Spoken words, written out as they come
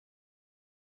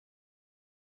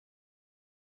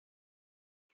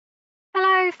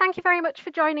So thank you very much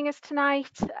for joining us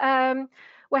tonight.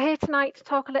 We're here tonight to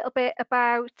talk a little bit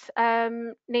about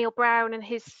Neil Brown and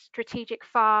his strategic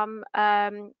farm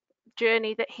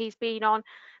journey that he's been on,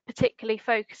 particularly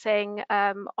focusing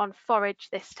on forage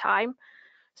this time.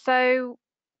 So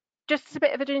just as a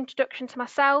bit of an introduction to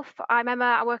myself, I'm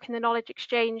Emma, I work in the knowledge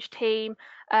exchange team.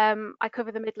 I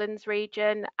cover the Midlands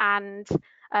region and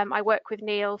I work with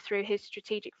Neil through his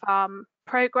strategic farm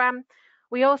programme.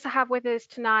 We also have with us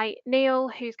tonight Neil,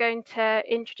 who's going to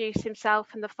introduce himself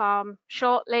and the farm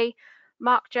shortly,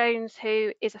 Marc Jones,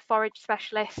 who is a forage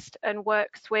specialist and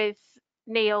works with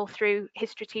Neil through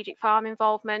his strategic farm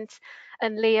involvement,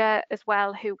 and Leah as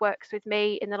well, who works with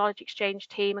me in the knowledge exchange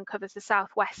team and covers the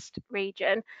southwest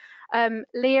region.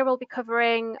 Leah will be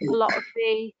covering a lot of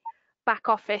the back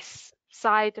office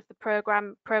side of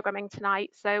the programming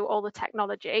tonight, so all the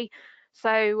technology.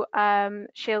 So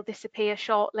she'll disappear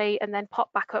shortly and then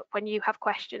pop back up when you have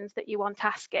questions that you want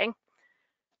asking.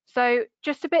 So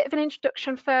just a bit of an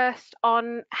introduction first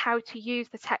on how to use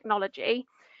the technology.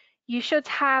 You should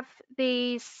have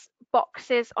these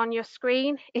boxes on your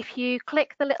screen. If you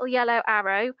click the little yellow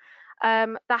arrow,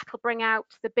 that'll bring out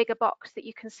the bigger box that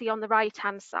you can see on the right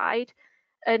hand side.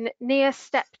 And near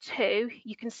step 2,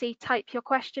 you can see type your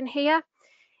question here.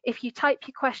 If you type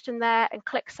your question there and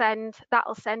click send,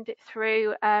 that'll send it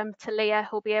through to Leah,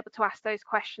 who'll be able to ask those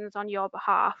questions on your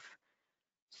behalf.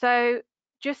 So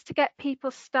just to get people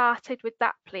started with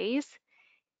that, please,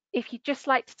 if you'd just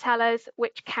like to tell us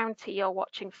which county you're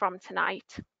watching from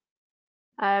tonight.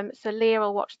 So Leah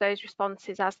will watch those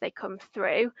responses as they come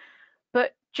through.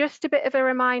 But just a bit of a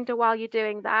reminder while you're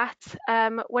doing that,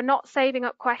 we're not saving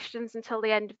up questions until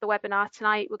the end of the webinar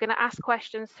tonight. We're going to ask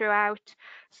questions throughout.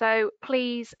 So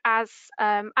please, as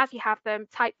you have them,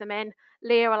 type them in.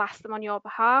 Leah will ask them on your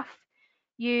behalf.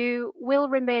 You will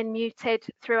remain muted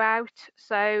throughout,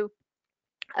 so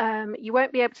you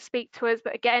won't be able to speak to us.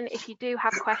 But again, if you do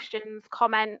have questions,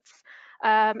 comments,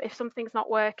 if something's not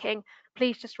working,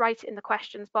 please just write it in the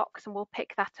questions box and we'll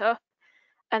pick that up.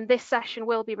 And this session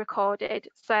will be recorded,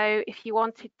 so if you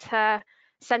wanted to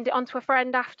send it on to a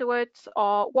friend afterwards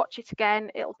or watch it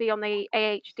again, it'll be on the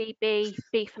AHDB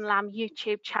Beef and Lamb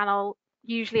YouTube channel,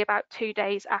 usually about 2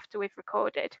 days after we've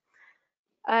recorded.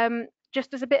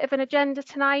 Just as a bit of an agenda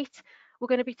tonight, we're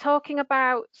going to be talking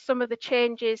about some of the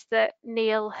changes that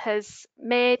Neil has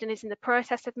made and is in the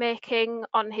process of making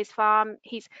on his farm.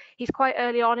 He's quite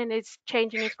early on in his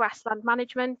changing his grassland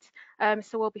management,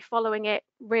 so we'll be following it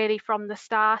really from the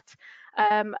start.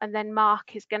 And then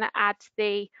Marc is going to add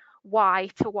the why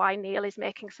to why Neil is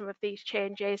making some of these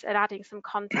changes and adding some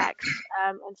context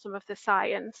and some of the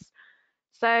science.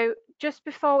 So just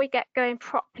before we get going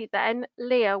properly then,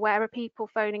 Leah, where are people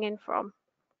phoning in from?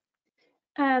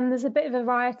 There's a bit of a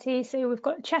variety. So we've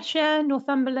got Cheshire,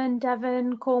 Northumberland,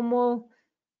 Devon, Cornwall,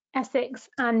 Essex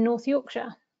and North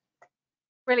Yorkshire.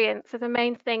 Brilliant. So the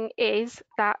main thing is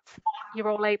that you're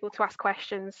all able to ask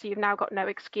questions. So you've now got no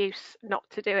excuse not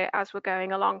to do it as we're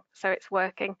going along. So it's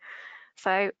working.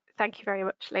 So thank you very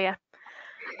much, Leah.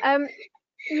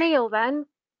 Neil, then,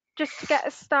 just to get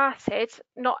us started,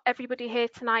 not everybody here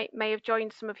tonight may have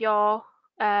joined some of your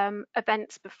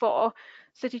events before.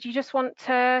 So did you just want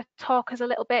to talk us a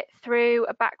little bit through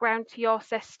a background to your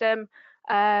system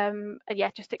and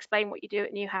yeah, just explain what you do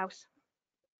at Newhouse?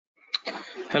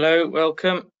 Hello,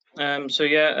 welcome. So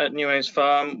yeah, at Newhouse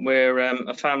Farm, we're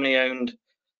a family-owned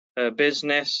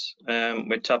business.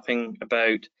 We're tupping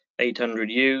about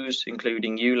 800 ewes,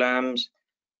 including ewe lambs.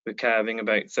 We're calving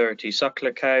about 30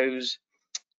 suckler cows.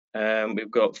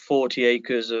 We've got 40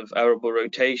 acres of arable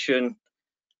rotation,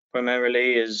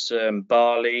 primarily is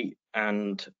barley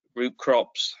and root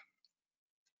crops.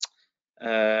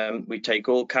 We take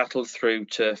all cattle through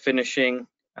to finishing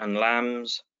and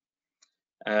lambs.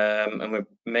 And we're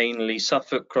mainly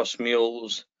Suffolk cross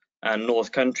mules and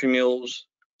North Country mules.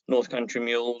 North Country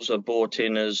mules are bought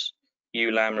in as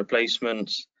ewe lamb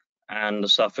replacements, and the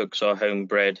Suffolks are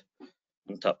homebred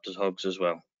and tupped as hogs as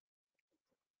well.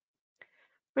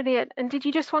 Brilliant. And did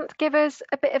you just want to give us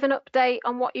a bit of an update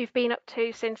on what you've been up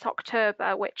to since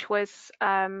October, which was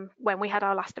when we had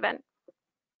our last event?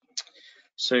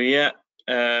 So yeah,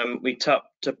 we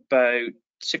tupped about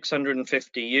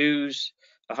 650 ewes,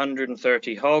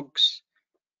 130 hogs.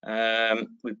 We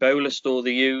bolused all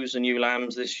the ewes and ewe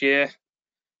lambs this year.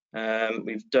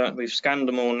 We've scanned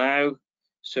them all now.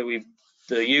 So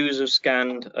the ewes have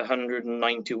scanned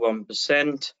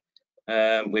 191%.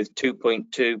 With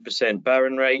 2.2%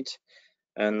 barren rate,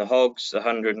 and the hogs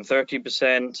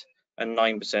 130% and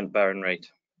 9% barren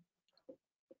rate.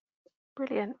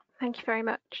 Brilliant, thank you very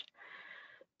much.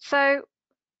 So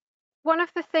One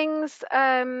of the things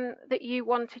that you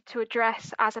wanted to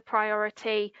address as a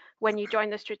priority when you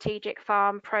joined the Strategic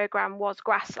Farm Programme was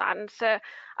grassland. So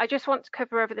I just want to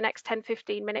cover over the next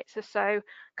 10-15 minutes or so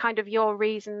kind of your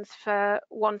reasons for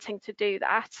wanting to do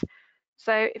that.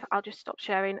 So if I'll just stop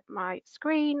sharing my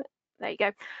screen. There you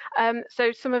go.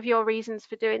 So some of your reasons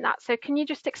for doing that. So can you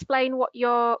just explain what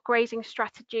your grazing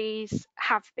strategies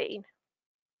have been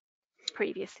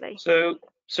previously?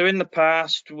 So in the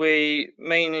past, we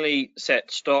mainly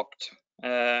set stocked.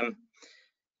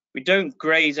 We don't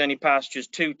graze any pastures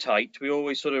too tight. We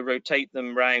always sort of rotate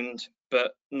them round,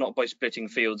 but not by splitting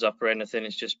fields up or anything.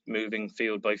 It's just moving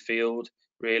field by field,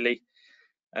 really.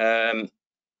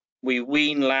 We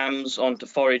wean lambs onto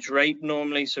forage rape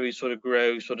normally, so we sort of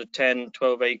grow sort of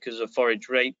 10-12 acres of forage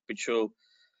rape, which will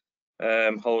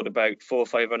hold about 400 or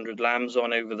 500 lambs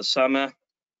on over the summer.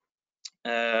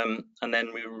 And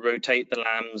then we rotate the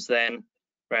lambs then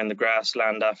around the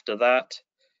grassland after that.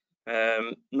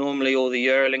 Normally all the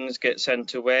yearlings get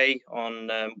sent away on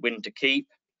winter keep.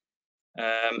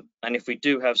 And if we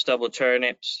do have stubble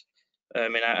turnips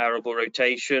in our arable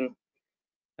rotation,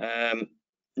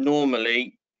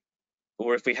 normally,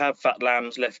 or if we have fat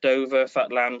lambs left over,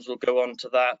 fat lambs will go on to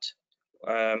that.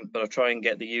 But I'll try and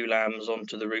get the ewe lambs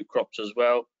onto the root crops as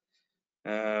well.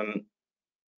 And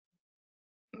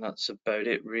that's about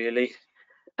it, really.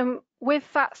 With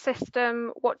that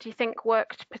system, what do you think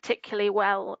worked particularly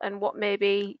well, and what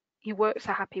maybe you weren't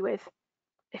so happy with,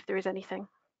 if there is anything?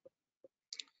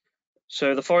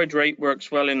 So the forage rape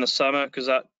works well in the summer because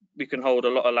that we can hold a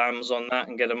lot of lambs on that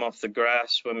and get them off the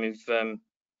grass when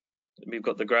we've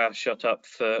got the grass shut up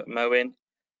for mowing.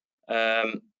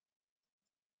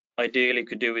 Ideally,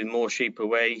 could do with more sheep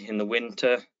away in the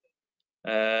winter,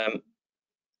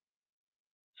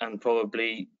 and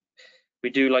probably we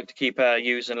do like to keep our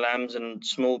ewes and lambs in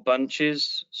small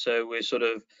bunches. So we're sort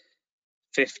of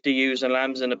 50 ewes and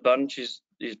lambs in a bunch is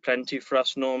plenty for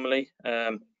us normally.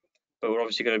 But we're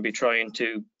obviously going to be trying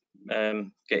to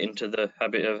get into the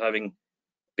habit of having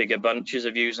bigger bunches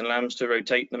of ewes and lambs to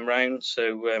rotate them round.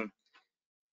 So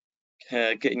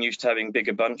getting used to having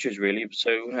bigger bunches really.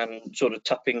 So, and sort of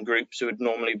tupping groups would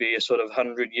normally be a sort of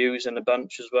 100 ewes in a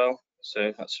bunch as well.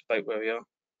 So that's about where we are.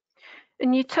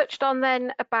 And you touched on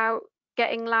then about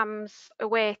getting lambs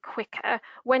away quicker.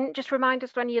 Just remind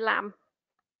us when you lamb.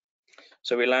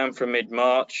 So we lamb from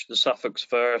mid-March, the Suffolks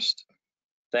first,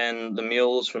 then the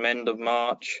mules from end of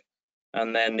March,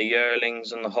 and then the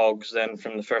yearlings and the hogs then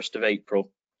from the 1st of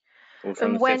April, or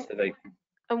from the 5th of April.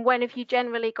 And when have you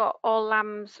generally got all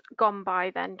lambs gone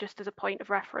by then, just as a point of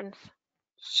reference?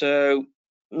 So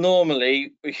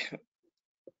normally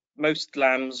most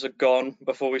lambs are gone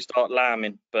before we start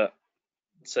lambing, but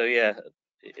so yeah,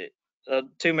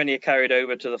 too many are carried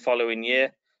over to the following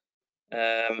year.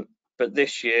 But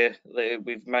this year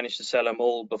we've managed to sell them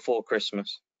all before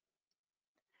Christmas.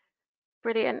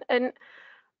 Brilliant. And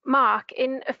Mark,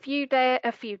 in a few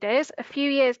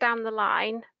years down the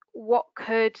line, what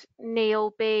could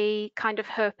Neil be kind of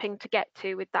hoping to get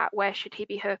to with that? Where should he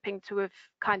be hoping to have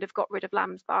kind of got rid of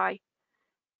lambs by?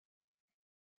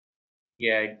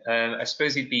 Yeah, I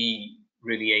suppose he'd be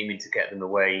really aiming to get them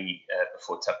away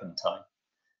before tupping time,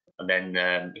 and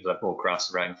then you'll have more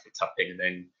grass around for tupping. And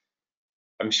then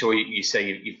I'm sure you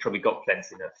say you've probably got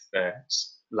plenty enough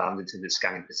land into the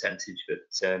scanning percentage, but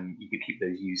you could keep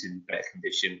those ewes in better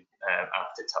condition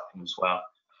after tupping as well.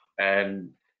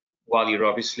 While you're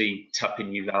obviously tupping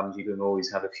new lambs, you can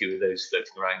always have a few of those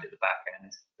floating around at the back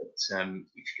end. But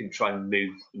if you can try and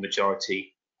move the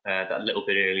majority that little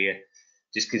bit earlier,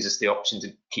 just gives us the option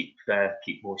to keep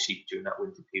more sheep during that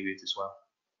winter period as well.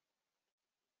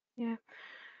 Yeah.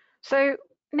 So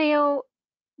Neil,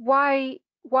 why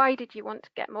did you want to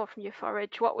get more from your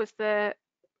forage? What was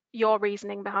your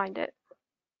reasoning behind it?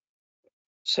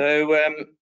 So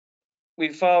we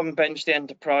farm bench the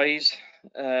enterprise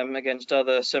against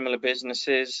other similar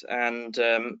businesses, and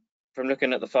from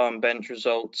looking at the farm bench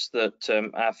results,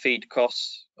 that our feed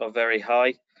costs are very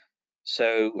high.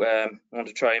 So I want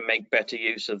to try and make better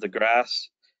use of the grass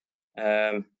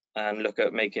and look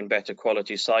at making better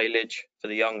quality silage for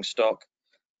the young stock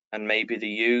and maybe the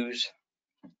ewes.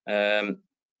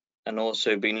 And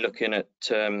also been looking at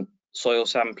soil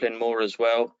sampling more as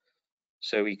well,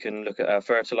 so we can look at our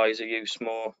fertilizer use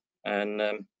more and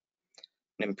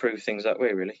improve things that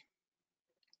way, really.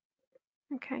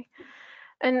 Okay.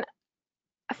 And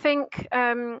I think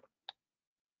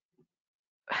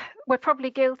we're probably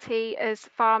guilty as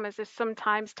farmers of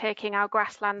sometimes taking our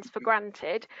grasslands for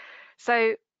granted.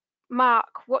 So Mark,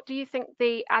 what do you think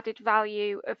the added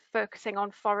value of focusing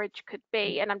on forage could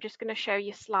be? And I'm just going to show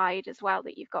you a slide as well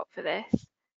that you've got for this.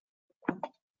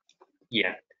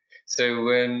 Yeah.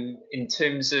 So in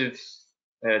terms of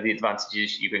the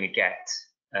advantages you're going to get,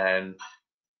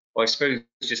 well, I suppose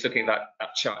just looking at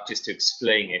that chart just to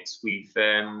explain it, we've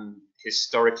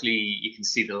historically, you can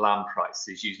see the lamb price.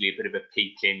 There's usually a bit of a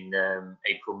peak in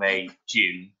April, May,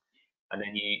 June, and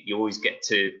then you always get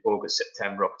to August,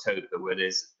 September, October, where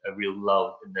there's a real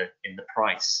lull in the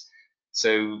price.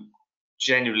 So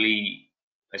generally,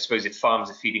 I suppose if farms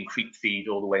are feeding creep feed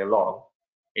all the way along,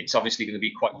 it's obviously going to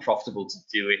be quite profitable to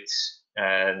do it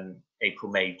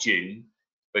April, May, June.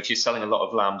 But if you're selling a lot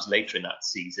of lambs later in that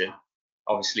season,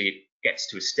 obviously it gets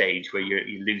to a stage where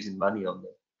you're losing money on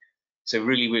them. So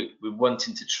really, we're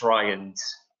wanting to try and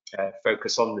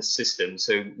focus on the system.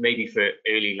 So maybe for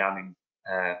early lambing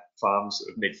farms,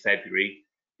 sort of mid-February,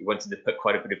 we wanted to put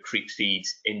quite a bit of creep feed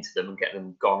into them and get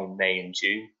them gone in May and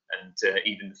June, and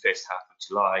even the first half of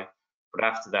July. But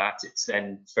after that, it's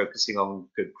then focusing on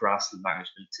good grassland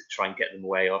management to try and get them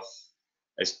away off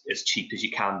as cheap as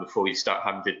you can before you start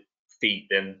having to feed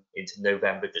them into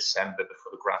November, December,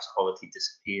 before the grass quality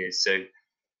disappears. So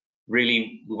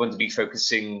really, we want to be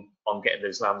focusing on getting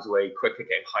those lambs away quicker,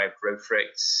 getting higher growth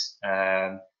rates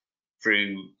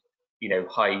through,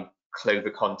 high clover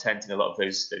content in a lot of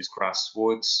those grass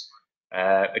swards.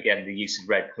 Again, the use of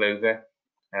red clover.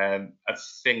 A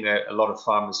thing that a lot of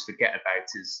farmers forget about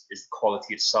is the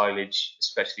quality of silage,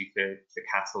 especially for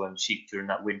cattle and sheep during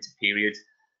that winter period.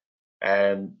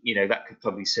 That could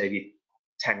probably save you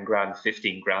 10 grand,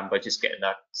 15 grand by just getting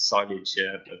that silage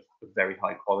of very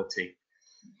high quality.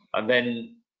 And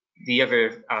then the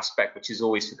other aspect, which is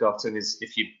always forgotten, is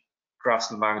if your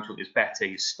grassland management is better,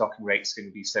 your stocking rate is going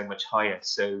to be so much higher.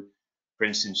 So, for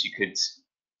instance, you could,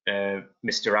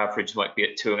 Mr. Average might be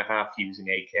at 2.5 ewes an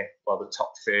acre, while the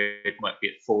top third might be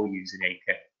at 4 ewes an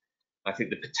acre. I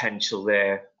think the potential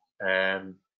there,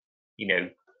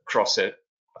 across a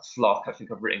flock, I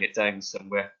think I've written it down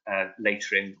somewhere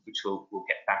later in, which we'll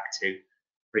get back to.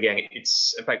 But again,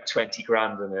 it's about 20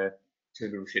 grand on a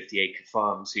 250 acre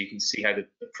farm, so you can see how the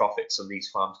profits on these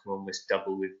farms can almost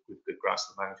double with good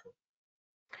grassland management.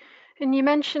 And you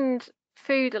mentioned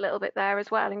food a little bit there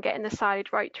as well, and getting the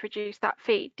silage right to reduce that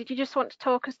feed. Did you just want to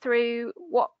talk us through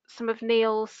what some of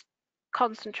Neil's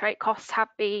concentrate costs have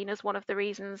been as one of the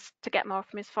reasons to get more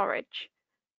from his forage?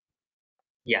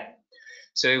 Yeah,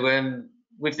 so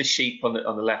with the sheep on the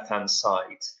left hand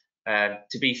side,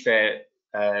 to be fair,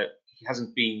 he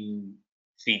hasn't been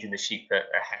feeding the sheep a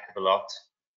heck of a lot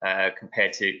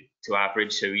compared to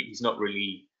average, so he's not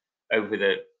really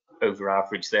over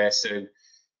average there. So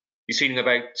he's feeding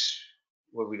about,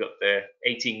 what we got there,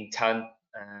 18 ton,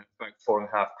 about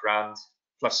 4.5 grand,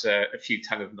 plus a few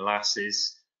ton of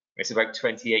molasses. It's about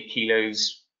 28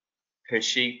 kilos per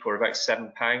sheep, or about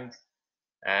 £7.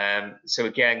 So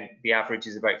again, the average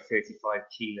is about 35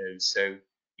 kilos. So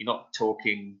you're not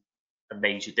talking a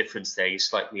major difference there. You're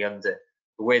slightly under.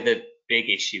 But where the big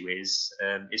issue is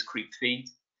creep feed.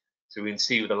 So we can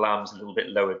see with the lambs a little bit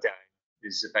lower down,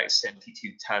 there's about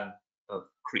 72 ton of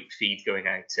creep feed going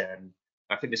out.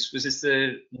 I think this was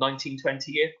the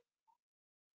 1920 year.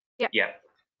 Yeah. Yeah.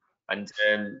 And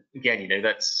again,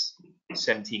 that's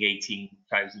 17,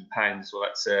 18,000 pounds. Well,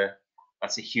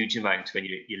 that's a huge amount when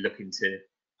you're looking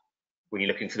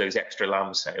for those extra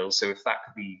lamb sales. So if that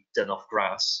could be done off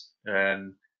grass,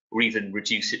 or even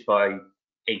reduce it by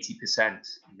 80%,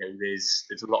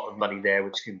 there's a lot of money there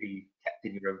which can be kept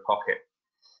in your own pocket.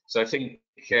 So I think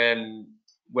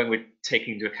when we're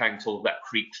taking into account all of that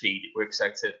creep feed, it works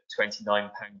out at £29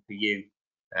 per ewe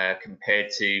compared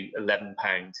to £11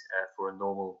 for a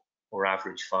normal or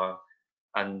average farm.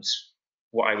 And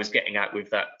what I was getting at with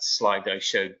that slide I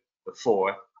showed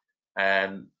before,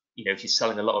 if you're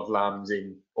selling a lot of lambs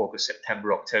in August,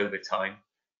 September, October time,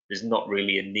 there's not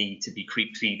really a need to be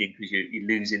creep feeding because you're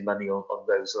losing money on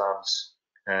those lambs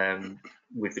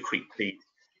with the creep feed.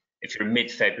 If you're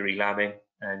mid-February lambing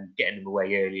and getting them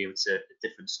away earlier, it's a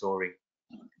different story.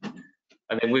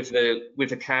 And then with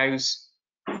the cows,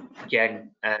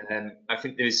 again, I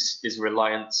think there's a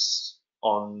reliance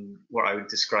on what I would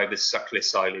describe as suckler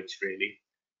silage, really.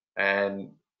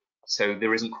 So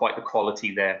there isn't quite the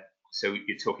quality there. So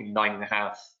you're talking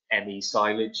 9.5 ME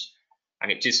silage, and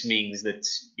it just means that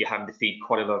you're having to feed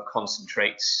quite a lot of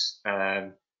concentrates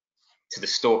to the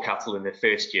store cattle in their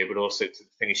first year, but also to the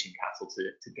finishing cattle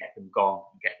to get them gone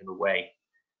and get them away.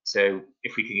 So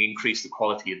if we can increase the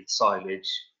quality of the silage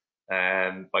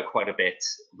by quite a bit,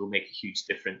 it will make a huge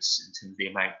difference in terms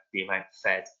of the amount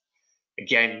fed.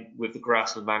 Again, with the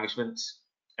grassland management,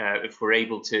 if we're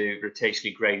able to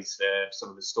rotationally graze some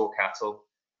of the store cattle,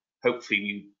 hopefully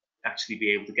we actually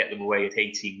be able to get them away at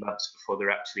 18 months before they're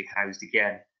actually housed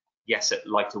again. Yes, at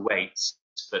lighter weights,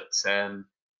 but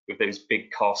with those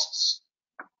big costs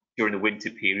during the winter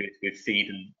period with feed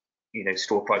and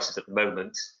store prices at the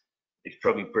moment, it's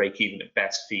probably break even at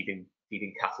best feeding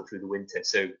cattle through the winter.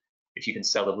 So if you can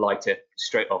sell them lighter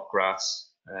straight off grass,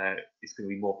 it's going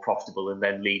to be more profitable and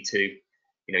then lead to,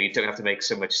 you don't have to make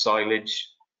so much silage.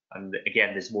 And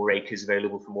again, there's more acres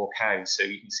available for more cows. So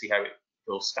you can see how it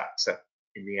all stacks up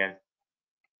in the end.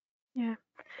 Yeah.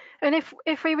 And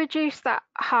if we reduce that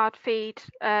hard feed,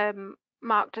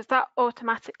 Mark, does that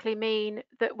automatically mean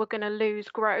that we're going to lose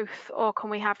growth, or can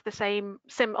we have the same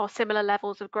or similar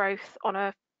levels of growth on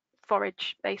a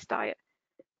forage-based diet?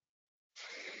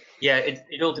 Yeah,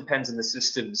 it all depends on the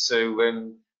system.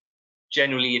 So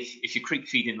generally, if you're creep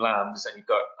feeding lambs and you've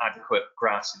got adequate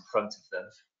grass in front of them,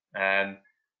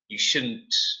 you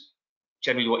shouldn't.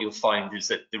 Generally, what you'll find is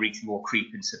that they're eating more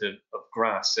creep instead of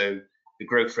grass, so the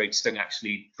growth rates don't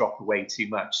actually drop away too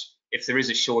much. If there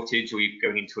is a shortage or you're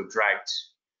going into a drought,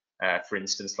 for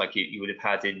instance, like you would have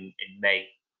had in May,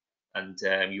 and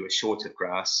you were short of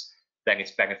grass, then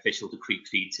it's beneficial to creep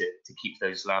feed to keep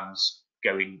those lambs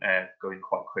going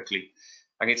quite quickly.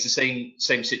 And it's the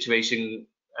same situation,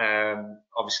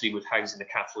 obviously, with housing the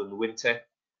cattle in the winter.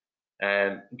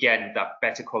 Again, that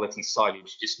better quality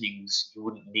silage just means you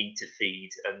wouldn't need to feed,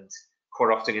 and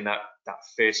quite often in that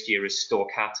first year as store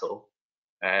cattle,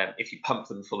 if you pump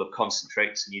them full of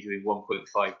concentrates and you're doing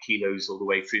 1.5 kilos all the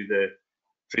way through the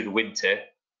winter,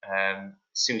 as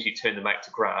soon as you turn them out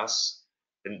to grass,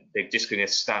 then they're just going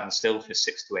to stand still for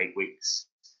 6 to 8 weeks.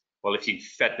 Well, if you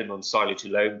fed them on silage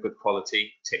alone, good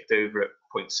quality, ticked over at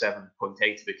 0.7,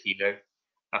 0.8 of a kilo,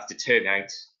 after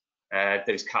turnout,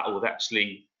 those cattle would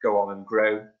actually go on and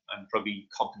grow and probably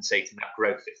compensating that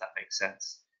growth, if that makes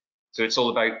sense. So it's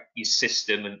all about your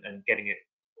system and getting it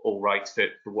all right for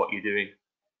what you're doing.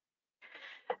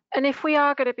 And if we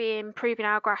are going to be improving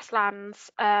our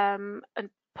grasslands and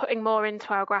putting more into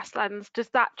our grasslands, does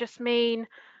that just mean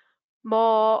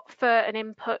more fert and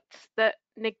inputs that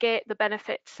negate the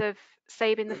benefits of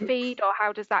saving the feed, or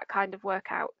how does that kind of work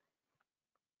out?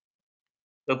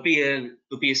 There'll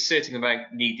be a certain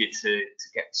amount needed to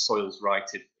get the soils right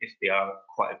if they are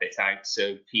quite a bit out.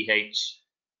 So pH,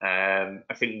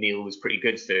 I think Neil was pretty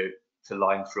good for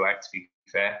lime throughout, to be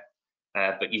fair,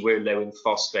 but you were low in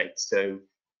phosphate, so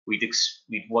we'd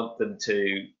want them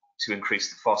to increase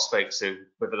the phosphate. So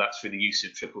whether that's through the use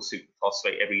of triple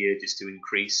superphosphate every year, just to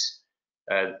increase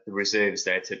the reserves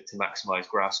there to maximise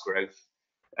grass growth,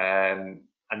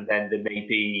 and then there may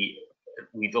be.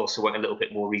 We'd also want a little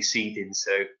bit more reseeding.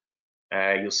 So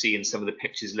you'll see in some of the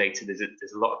pictures later, there's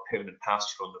a lot of permanent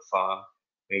pasture on the farm.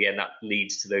 And again, that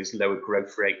leads to those lower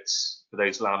growth rates for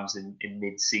those lambs in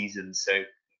mid-season. So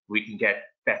we can get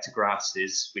better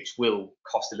grasses, which will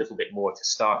cost a little bit more to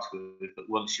start with, but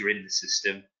once you're in the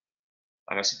system,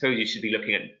 and I suppose you should be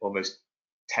looking at almost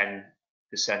 10%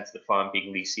 of the farm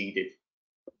being reseeded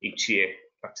each year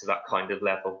up to that kind of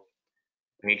level.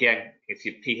 And again, if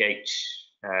your pH,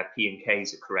 P and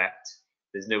Ks are correct,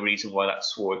 there's no reason why that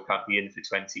sward can't be in for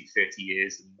 20, 30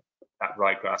 years, and that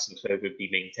ryegrass and clover be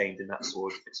maintained in that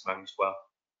sward if it's managed well.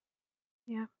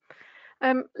 Yeah.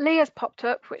 Leah's popped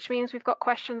up, which means we've got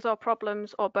questions or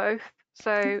problems or both.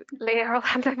 So Leah, I'll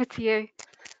hand over to you.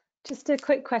 Just a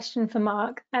quick question for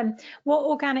Mark. What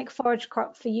organic forage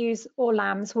crop for ewes or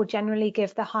lambs will generally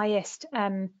give the highest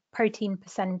protein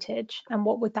percentage, and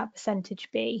what would that percentage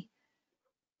be?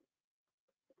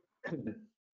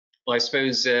 Well, I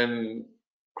suppose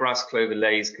grass clover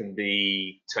lays can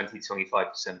be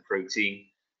 20-25% protein,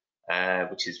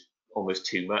 which is almost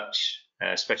too much,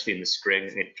 especially in the spring,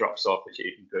 and it drops off as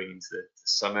you're going into the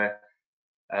summer.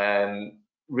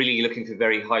 Really looking for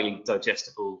very highly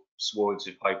digestible swards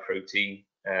of high protein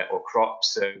or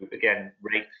crops. So again,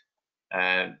 rape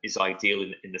is ideal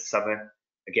in the summer.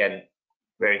 Again,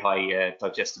 very high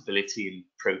digestibility and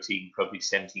protein, probably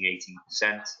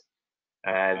 17-18%.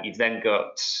 You've then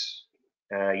got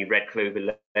your red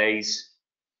clover lays,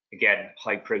 again,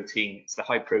 high protein. It's the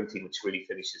high protein which really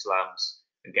finishes lambs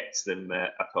and gets them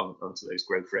up onto those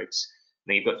growth rates.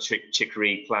 Then you've got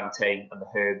chicory, plantain, and the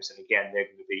herbs, and again, they're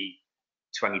going to be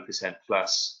 20%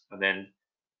 plus. And then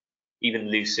even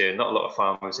lucerne, not a lot of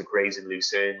farmers are grazing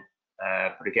lucerne,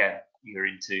 but again, you're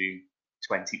into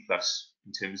 20 plus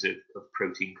in terms of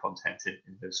protein content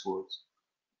in those swards.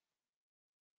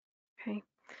 Okay.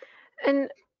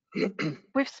 And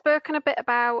we've spoken a bit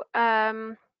about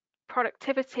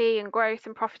productivity and growth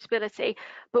and profitability,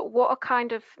 but what are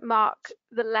kind of, Mark,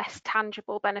 the less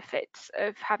tangible benefits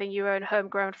of having your own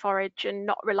homegrown forage and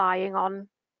not relying on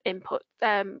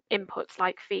inputs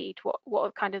like feed? What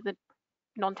are kind of the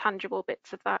non-tangible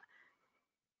bits of that?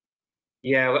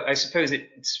 Yeah, well, I suppose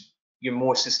it's you're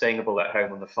more sustainable at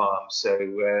home on the farm. So,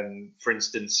 for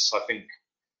instance, I think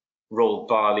rolled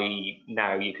barley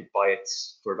now you could buy it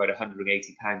for about £180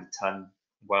 a tonne,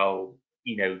 while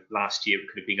last year it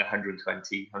could have been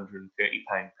 120, £130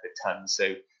 per tonne. So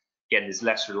again, there's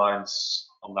less reliance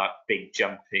on that big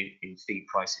jump in feed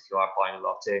price if you are buying a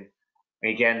lot in.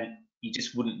 And again, you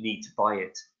just wouldn't need to buy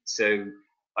it. So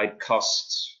I'd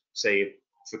cost, say,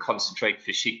 for concentrate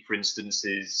for sheep, for instance,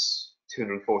 is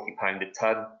 £240 a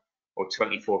tonne, or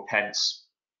 24 pence.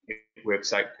 It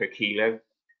works out per kilo.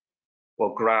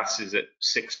 Well, grass is at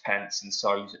 6 pence and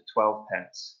silage at 12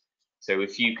 pence. So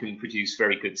if you can produce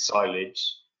very good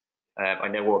silage, I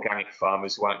know organic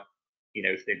farmers won't,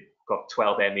 if they've got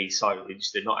 12 ME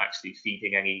silage, they're not actually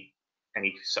feeding any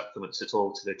supplements at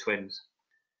all to their twins.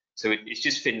 So it's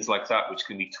just things like that which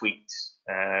can be tweaked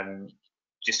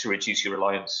just to reduce your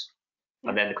reliance.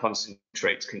 And then the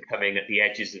concentrates can come in at the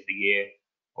edges of the year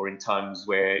or in times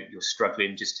where you're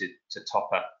struggling just to top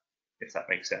up, if that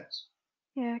makes sense.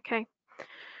 Yeah, okay.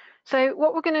 So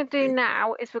what we're going to do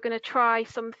now is we're going to try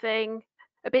something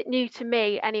a bit new to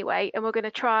me anyway, and we're going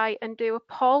to try and do a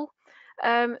poll.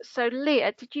 So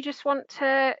Leah, did you just want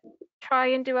to try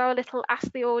and do our little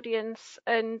ask the audience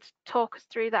and talk us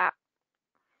through that?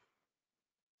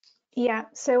 Yeah,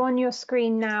 so on your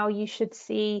screen now you should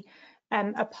see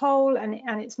a poll and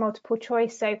it's multiple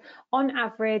choice. So on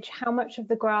average, how much of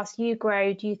the grass you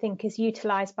grow do you think is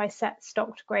utilised by set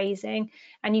stocked grazing?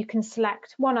 And you can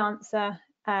select one answer,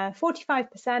 45%,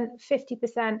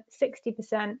 50%,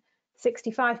 60%,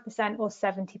 65% or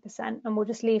 70%, and we'll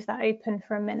just leave that open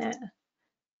for a minute.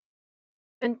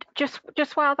 And just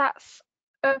while that's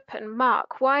open,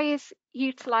 Mark, why is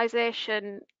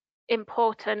utilisation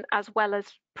important as well as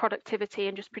productivity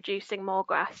and just producing more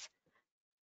grass?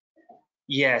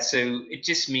 Yeah, so it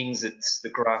just means that the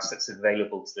grass that's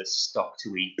available to the stock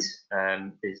to eat,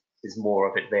 there's more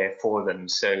of it there for them.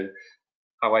 So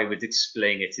how I would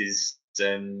explain it is,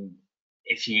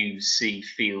 if you see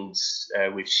fields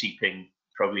with sheeping,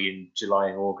 probably in July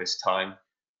and August time,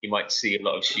 you might see a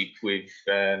lot of sheep with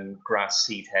grass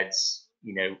seed heads,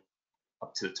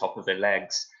 up to the top of their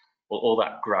legs. Well, all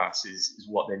that grass is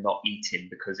what they're not eating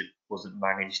because it wasn't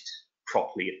managed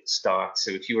properly at the start.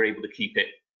 So if you were able to keep it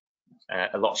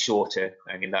a lot shorter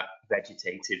and in that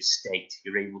vegetative state,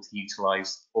 you're able to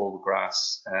utilize all the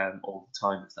grass all the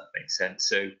time, if that makes sense.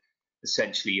 So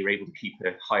essentially you're able to keep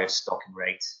a higher stocking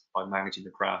rate by managing the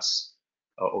grass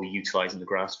or utilizing the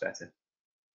grass better.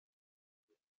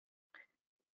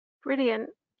 Brilliant.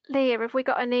 Leah, have we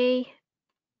got any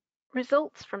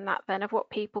results from that then of what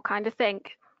people kind of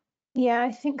think? Yeah,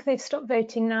 I think they've stopped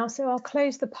voting now, so I'll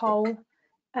close the poll.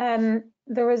 The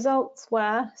results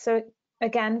were, so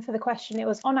again, for the question, it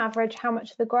was on average, how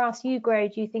much of the grass you grow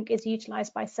do you think is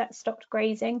utilised by set stocked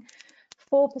grazing?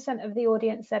 4% of the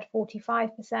audience said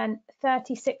 45%,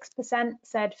 36%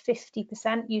 said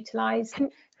 50% utilised.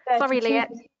 Sorry, Leah,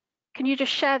 can you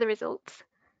just share the results?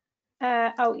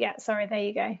 Oh, yeah, sorry, there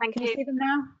you go. Thank Can you. you see them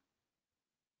now?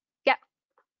 Yeah.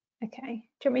 Okay,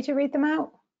 do you want me to read them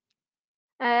out?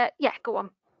 Yeah, go on.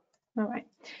 All right,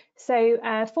 so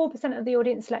 4% of the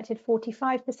audience selected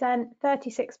 45%,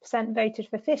 36% voted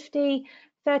for 50,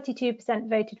 32%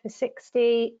 voted for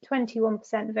 60,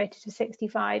 21% voted for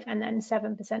 65, and then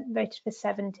 7% voted for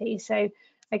 70. So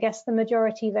I guess the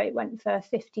majority vote went for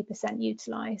 50%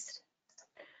 utilised.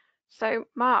 So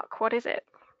Mark, what is it?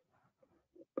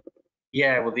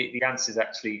 Yeah, well, the answer is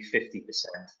actually 50%,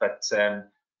 but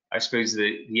I suppose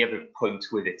the other point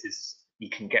with it is you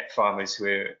can get farmers who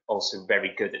are also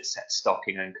very good at set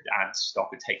stocking and could add stock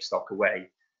or take stock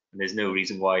away, and there's no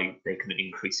reason why they couldn't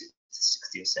increase it to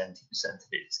 60 or 70%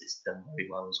 if it's done very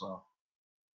well as well.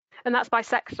 And that's by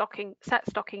set stocking,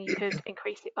 you could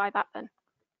increase it by that then?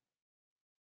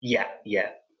 Yeah,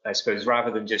 I suppose rather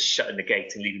than just shutting the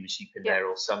gate and leaving the sheep in there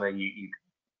all summer, you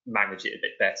manage it a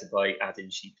bit better by adding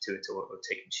sheep to it or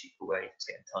taking sheep away if it's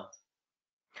getting tight.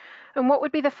 And what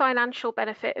would be the financial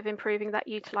benefit of improving that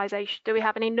utilisation? Do we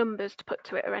have any numbers to put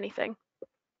to it or anything?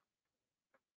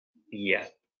 Yeah.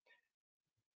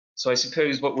 So I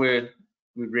suppose what we're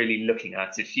really looking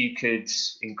at, if you could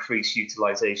increase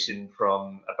utilisation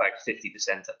from about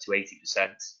 50% up to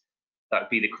 80%, that would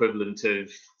be the equivalent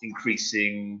of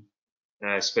increasing,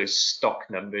 I suppose, stock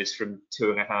numbers from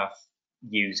 2.5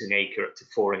 ewes an acre up to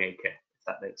 4 an acre, if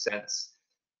that makes sense.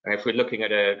 And if we're looking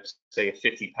at say a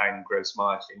 £50 gross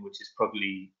margin, which is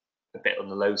probably a bit on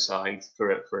the low side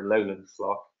for a lowland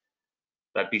flock,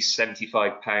 that'd be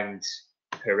 £75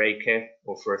 per acre,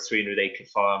 or for a 300 acre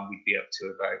farm, we'd be up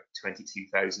to about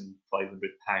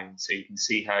 £22,500. So you can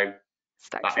see how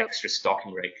that extra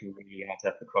stocking rate can really add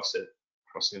up across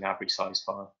an average sized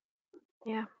farm.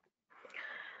 Yeah.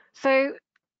 So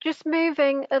just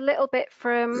moving a little bit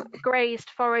from grazed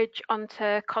forage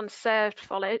onto conserved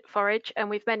forage, and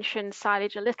we've mentioned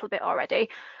silage a little bit already,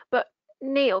 but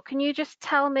Neil, can you just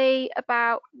tell me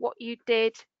about what you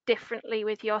did differently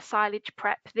with your silage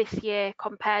prep this year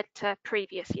compared to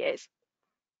previous years?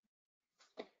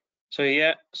 So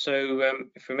yeah,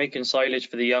 if we're making silage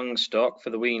for the young stock, for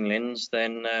the weanlings,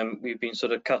 then we've been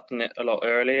sort of cutting it a lot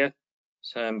earlier,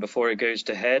 before it goes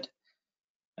to head,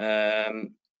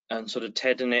 and sort of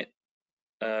tedding it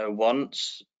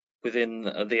once within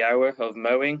the hour of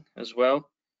mowing as well.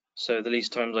 So the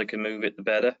least times I can move it, the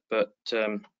better. But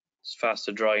it's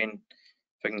faster drying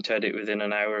if I can ted it within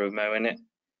an hour of mowing it.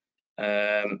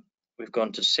 We've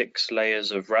gone to 6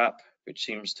 layers of wrap, which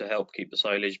seems to help keep the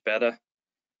silage better.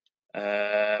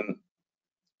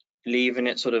 Leaving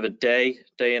it sort of a day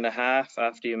and a half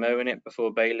after you're mowing it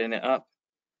before baling it up.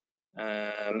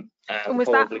 And was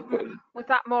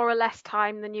that more or less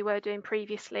time than you were doing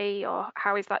previously, or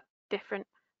how is that different?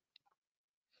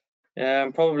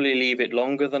 Probably leave it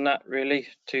longer than that, really,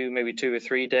 maybe 2 or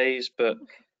 3 days. But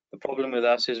the problem with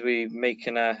us is we're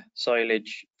making our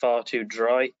silage far too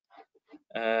dry.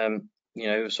 You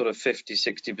know, sort of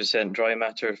 50–60% dry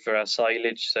matter for our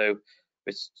silage, so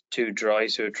it's too dry.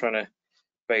 So we're trying to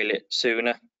bale it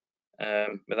sooner,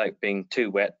 without being too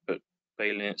wet, but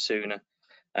baling it sooner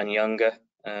and younger.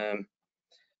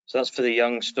 So that's for the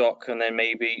young stock, and then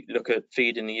maybe look at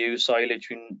feeding the ewe silage.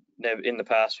 In the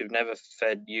past, we've never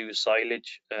fed ewe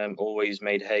silage. Always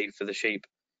made hay for the sheep.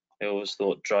 I always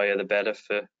thought drier the better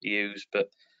for ewes, but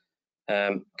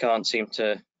can't seem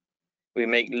to. We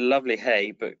make lovely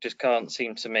hay, but just can't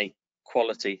seem to make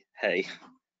quality hay.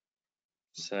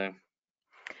 So.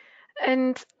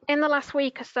 And in the last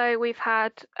week or so, we've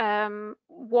had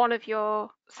one of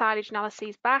your silage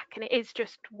analyses back, and it is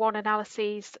just one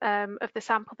analysis of the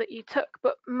sample that you took.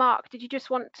 But Mark, did you just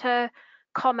want to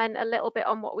comment a little bit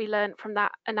on what we learned from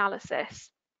that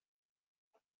analysis?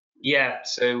 Yeah,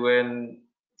 so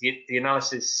the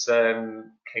analysis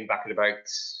came back at about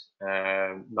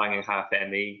 9.5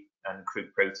 ME and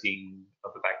crude protein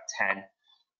of about 10.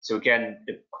 So again,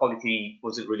 the quality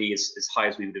wasn't really as high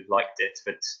as we would have liked it,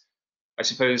 but I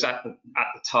suppose at the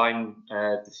time,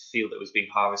 the field that was being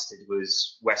harvested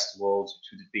was Westerwolds, which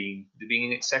would have been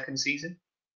in its 2nd season.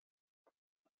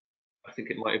 I think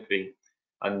it might have been.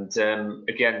 And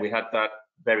again, we had that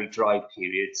very dry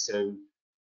period, so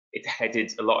it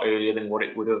headed a lot earlier than what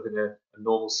it would have in a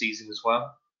normal season as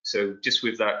well. So just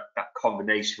with that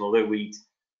combination, although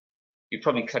you'd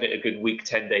probably cut it a good week,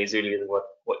 10 days earlier than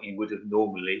what you would have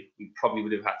normally, you probably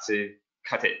would have had to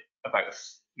cut it about,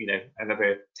 you know,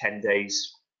 another 10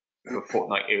 days or a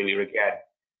fortnight earlier again.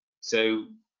 So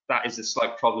that is a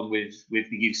slight problem with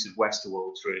the use of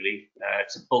Westerwolds, really.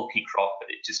 It's a bulky crop, but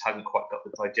it just hasn't quite got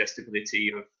the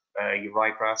digestibility of your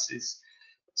ryegrasses.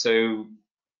 So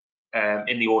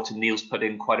in the autumn, Neil's put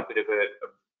in quite a bit of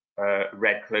a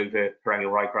red clover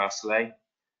perennial ryegrass ley.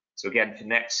 So again, for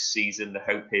next season, the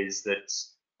hope is that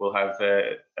we'll have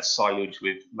a silage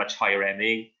with much higher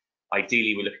ME.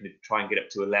 Ideally, we're looking to try and get up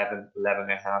to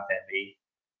 11.5 ME,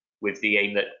 with the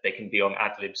aim that they can be on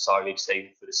ad lib silage,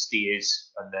 say for the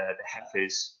steers and the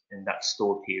heifers in that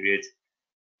store period,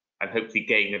 and hopefully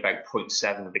gain about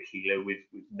 0.7 of a kilo with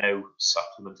no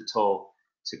supplement at all.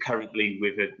 So currently,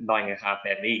 with a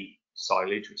 9.5 ME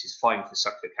silage, which is fine for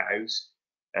suckler cows,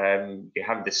 you're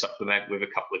having to supplement with a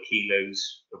couple of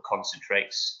kilos of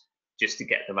concentrates just to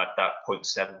get them at that 0.7,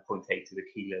 0.8 of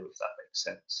a kilo, if that makes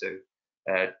sense. So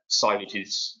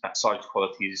silage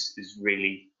quality is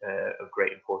really of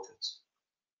great importance.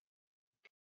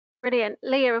 Brilliant.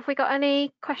 Leah, have we got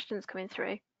any questions coming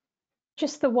through?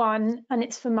 Just the one, and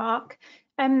it's for Mark.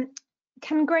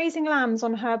 Can grazing lambs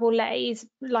on herbal leys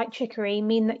like chicory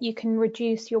mean that you can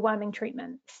reduce your worming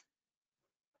treatments?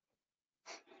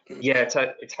 Yeah,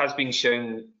 it has been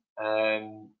shown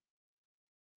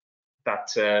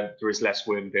that there is less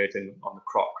worm burden on the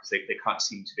crop because they can't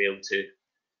seem to be able to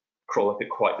crawl up it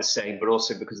quite the same, but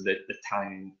also because of the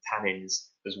tannins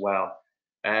as well.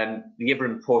 The other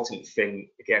important thing,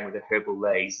 again, with the herbal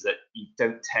leys, is that you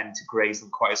don't tend to graze them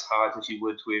quite as hard as you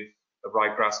would with a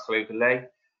ryegrass clover ley.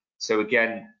 So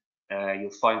again,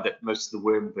 you'll find that most of the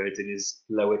worm burden is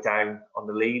lower down on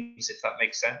the leaves, if that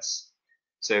makes sense.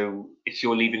 So if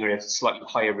you're leaving a slightly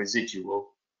higher residual,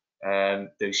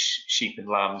 those sheep and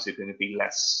lambs are going to be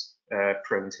less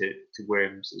prone to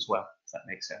worms as well, if that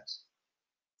makes sense.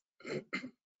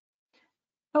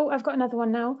 Oh, I've got another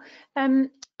one now.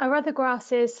 Are other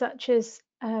grasses such as,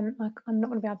 I'm not going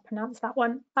to be able to pronounce that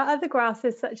one, are other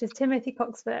grasses such as Timothy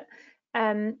Coxfoot,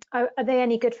 are they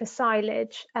any good for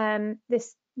silage?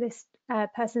 This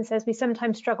person says we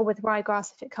sometimes struggle with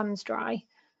ryegrass if it comes dry.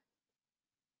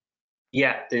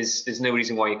 Yeah, there's no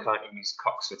reason why you can't use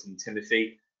cocksfoot and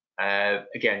timothy.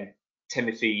 Again,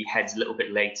 timothy heads a little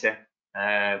bit later.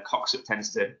 Cocksfoot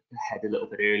tends to head a little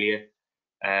bit earlier.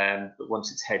 But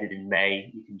once it's headed in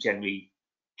May, you can generally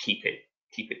keep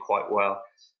it quite well.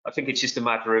 I think it's just a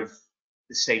matter of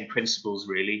the same principles,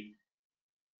 really.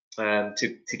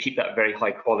 To keep that very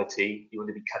high quality, you want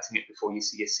to be cutting it before you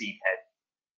see a seed head.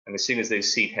 And as soon as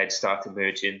those seed heads start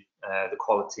emerging, the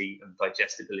quality and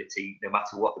digestibility, no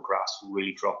matter what the grass, will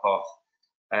really drop off.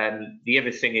 The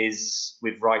other thing is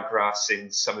with ryegrass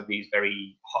in some of these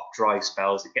very hot, dry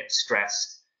spells, it gets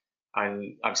stressed,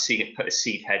 and I've seen it put a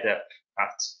seed head up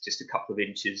at just a couple of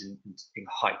inches in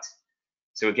height.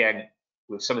 So again,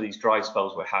 with some of these dry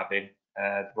spells we're having,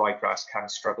 ryegrass can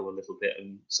struggle a little bit,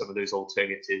 and some of those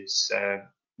alternatives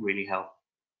really help.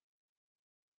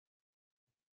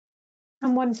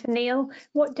 And one for Neil.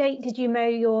 What date did you mow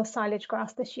your silage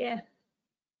grass this year?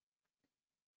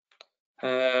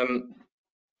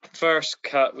 First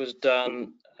cut was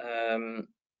done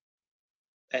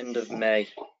end of May.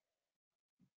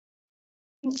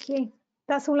 Thank you.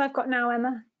 That's all I've got now,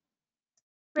 Emma.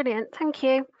 Brilliant, thank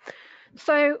you.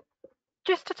 So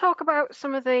just to talk about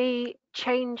some of the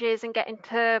changes and get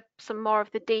into some more of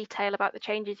the detail about the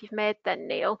changes you've made then,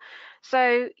 Neil.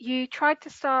 So you tried to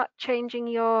start changing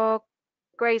your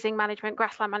grazing management,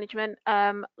 grassland management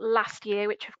last year,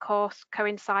 which of course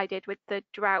coincided with the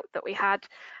drought that we had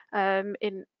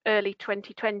in early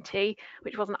 2020,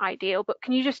 which wasn't ideal. But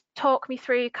can you just talk me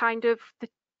through kind of the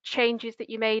changes that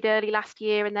you made early last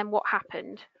year and then what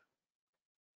happened?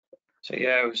 So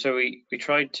yeah, so we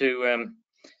tried to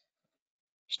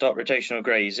start rotational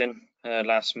grazing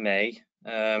last May.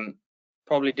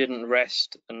 Probably didn't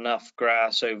rest enough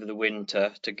grass over the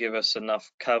winter to give us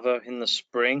enough cover in the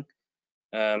spring.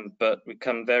 But we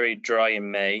come very dry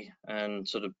in May and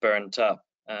sort of burnt up.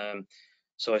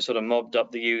 So I sort of mobbed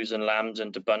up the ewes and lambs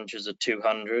into bunches of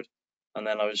 200, and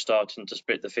then I was starting to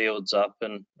split the fields up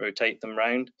and rotate them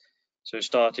round. So I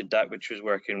started that, which was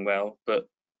working well, but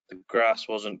the grass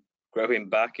wasn't growing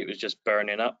back, it was just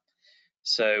burning up.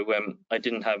 So I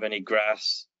didn't have any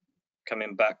grass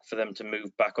coming back for them to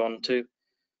move back onto.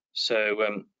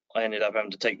 So I ended up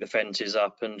having to take the fences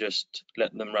up and just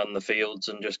let them run the fields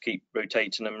and just keep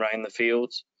rotating them around the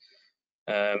fields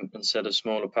instead of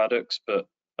smaller paddocks. But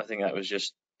I think that was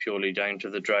just purely down to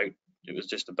the drought. It was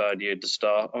just a bad year to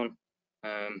start on.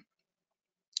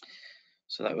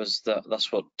 So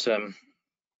that's what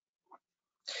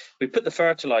we put the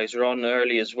fertilizer on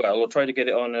early as well. We'll try to get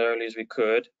it on early as we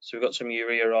could. So we got some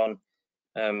urea on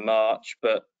March,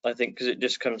 but I think because it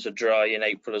just comes to dry in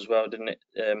April as well, didn't it?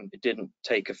 It didn't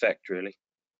take effect really.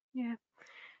 Yeah.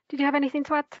 Did you have anything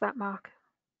to add to that, Mark?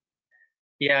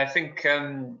 Yeah, I think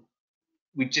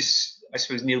we just, I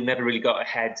suppose Neil never really got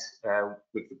ahead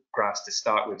with the grass to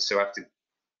start with. So after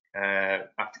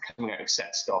coming out of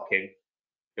set stocking,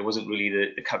 there wasn't really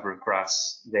the cover of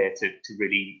grass there to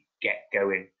really get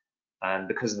going. And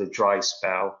because of the dry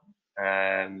spell,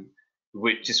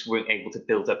 we just weren't able to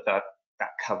build up that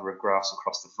cover of grass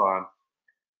across the farm.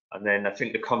 And then I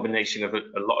think the combination of a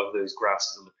lot of those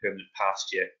grasses on the permanent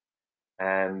pasture,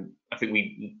 I think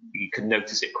you could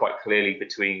notice it quite clearly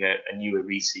between a newer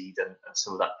reseed and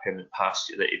some of that permanent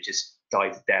pasture, that it just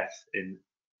died to death in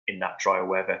that drier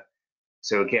weather.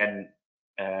 So again,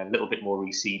 a little bit more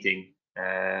reseeding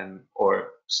or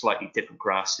slightly different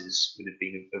grasses would have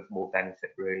been of more benefit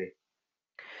really.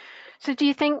 So do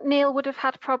you think Neil would have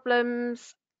had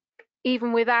problems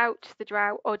even without the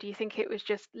drought, or do you think it was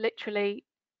just literally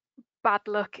bad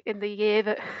luck in the year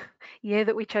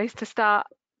that we chose to start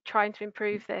trying to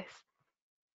improve this?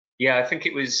 Yeah, I think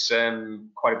it was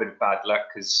quite a bit of bad luck,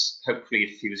 because hopefully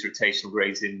if he was rotational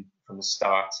grazing from the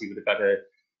start, he would have had a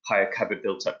higher cover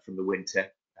built up from the winter.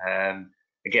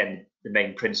 Again, the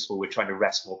main principle, we're trying to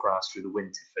rest more grass through the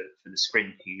winter for the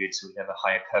spring period, so we have a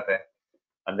higher cover.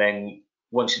 And then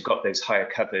once you've got those higher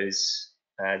covers,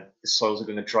 the soils are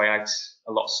going to dry out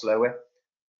a lot slower.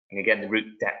 And again, the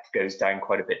root depth goes down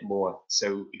quite a bit more.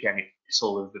 So again, it's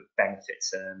all of the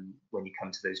benefits when you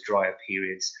come to those drier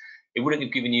periods. It wouldn't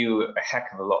have given you a heck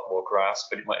of a lot more grass,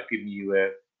 but it might have given you a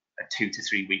 2 to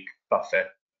 3 week buffer.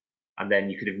 And then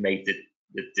you could have made the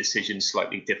decision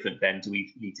slightly different then. Do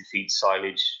we need to feed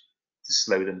silage to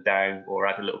slow them down, or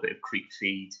add a little bit of creep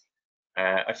feed?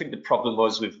 I think the problem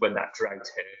was with when that drought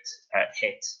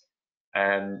hit,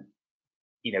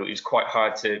 you know, it was quite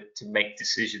hard to make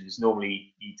decisions.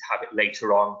 Normally you'd have it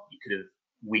later on, you could have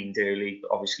weaned early,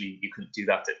 but obviously you couldn't do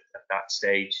that at that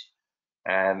stage.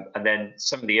 And then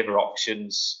some of the other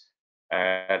options,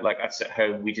 Like us at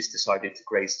home, we just decided to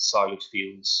graze the silage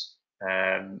fields,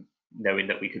 knowing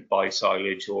that we could buy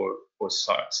silage or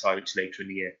silage later in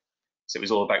the year. So it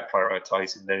was all about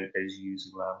prioritising those ewes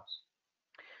and lambs.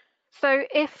 So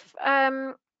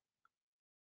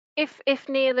if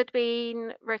Neil had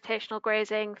been rotational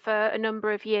grazing for a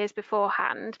number of years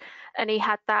beforehand, and he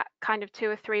had that kind of 2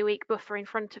 or 3 week buffer in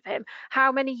front of him,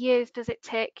 how many years does it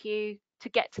take you to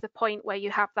get to the point where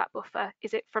you have that buffer?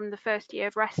 Is it from the first year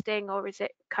of resting, or is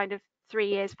it kind of 3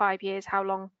 years, 5 years? How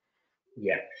long?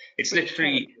 Yeah, it's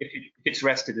literally, if it's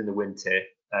rested in the winter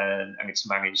and it's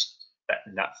managed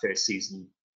in that first season,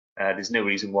 there's no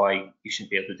reason why you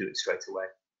shouldn't be able to do it straight away.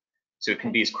 So it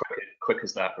can be as quick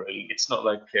as that, really. It's not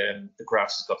like the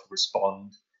grass has got to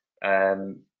respond.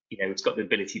 You know, it's got the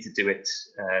ability to do it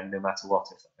no matter what,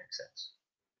 if that makes sense.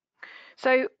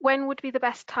 So when would be the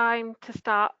best time to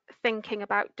start thinking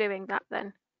about doing that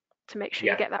then, to make sure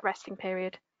you get that resting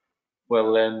period?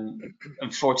 Well,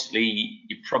 unfortunately,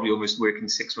 you're probably almost working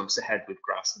 6 months ahead with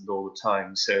grassland all the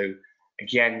time. So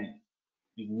again,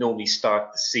 you normally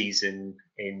start the season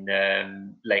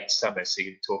in late summer, so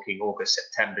you're talking August,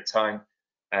 September time.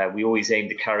 We always aim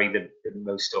to carry the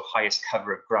most or highest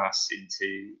cover of grass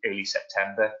into early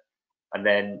September, and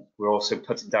then we're also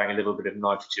putting down a little bit of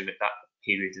nitrogen at that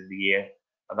period of the year,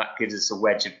 and that gives us a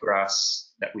wedge of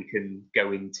grass that we can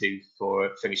go into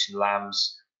for finishing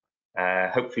lambs.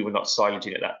 Hopefully we're not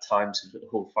silaging at that time, so we've got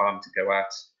the whole farm to go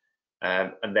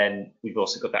at, and then we've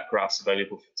also got that grass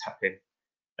available for tapping.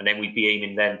 And then we'd be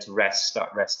aiming then to start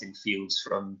resting fields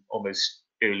from almost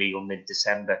early or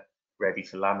mid-December, ready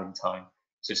for lambing time.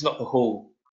 So it's not the whole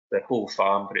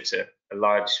farm, but it's a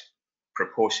large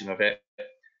proportion of it.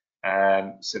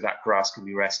 So that grass can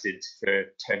be rested for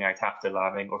turning out after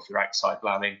lambing, or if you're outside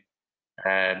lambing,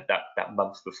 that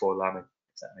month before lambing,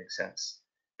 if that makes sense.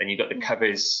 Then you've got the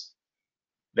covers.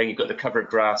 Then you've got the cover of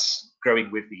grass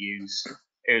growing with the ewes,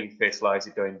 early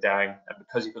fertilizer going down, and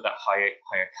because you've got that higher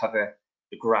cover,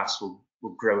 the grass will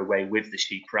grow away with the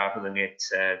sheep rather than it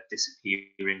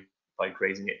disappearing by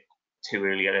grazing it too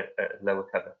early at a lower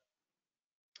cover.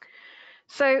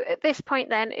 So at this point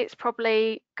then, it's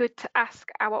probably good to ask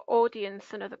our audience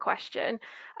another question.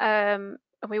 And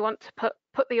we want to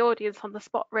put the audience on the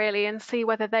spot really and see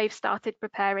whether they've started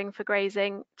preparing for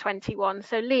grazing 21.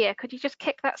 So Leah, could you just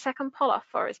kick that second poll off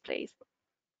for us, please?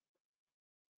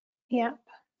 Yeah.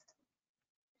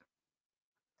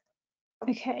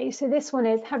 Okay, so this one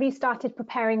is, have you started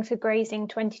preparing for grazing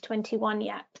 2021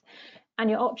 yet?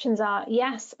 And your options are,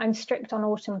 yes, I'm strict on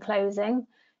autumn closing.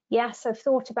 Yes, I've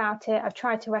thought about it. I've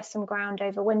tried to rest some ground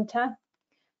over winter.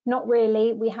 Not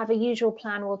really. We have a usual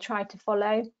plan we'll try to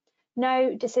follow.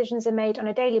 No, decisions are made on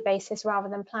a daily basis rather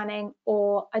than planning.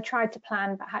 Or I tried to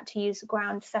plan but had to use the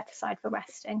ground set aside for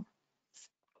resting.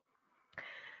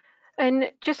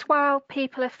 And just while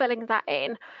people are filling that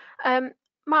in,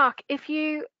 Mark, if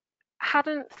you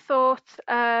hadn't thought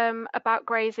about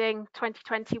grazing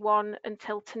 2021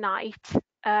 until tonight,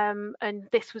 and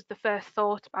this was the first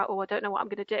thought about, oh, I don't know what I'm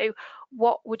going to do,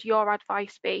 what would your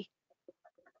advice be?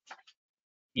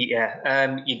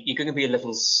 Yeah, you're going to be a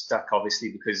little stuck,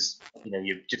 obviously, because you know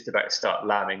you're just about to start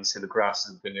lambing, so the grass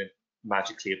isn't going to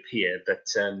magically appear. But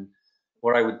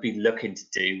what I would be looking to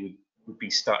do would be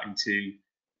starting to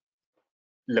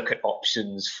look at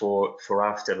options for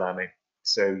after lambing.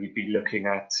 So you'd be looking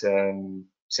at,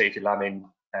 say, if you're lambing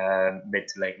mid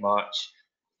to late March,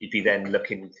 you'd be then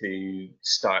looking to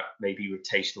start maybe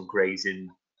rotational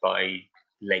grazing by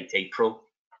late April,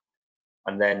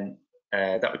 and then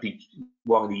that would be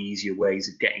one of the easier ways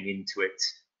of getting into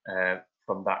it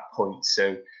from that point.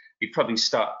 So you'd probably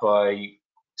start by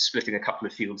splitting a couple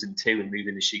of fields in two and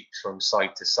moving the sheep from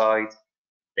side to side.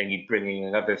 Then you'd bring in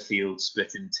another field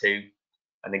split in two,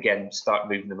 and again start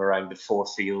moving them around the 4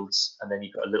 fields, and then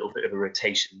you've got a little bit of a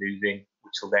rotation moving,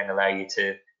 which will then allow you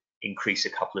to increase a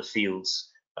couple of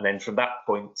fields. And then from that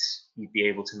point, you'd be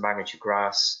able to manage your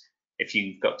grass. If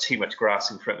you've got too much grass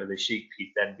in front of the sheep,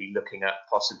 you'd then be looking at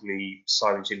possibly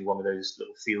silaging one of those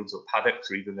little fields or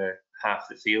paddocks, or even half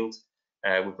the field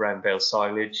with brown bale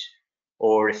silage.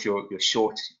 Or if you're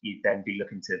short, you'd then be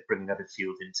looking to bring another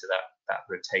field into that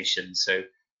rotation. So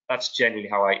that's generally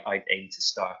how I'd aim to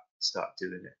start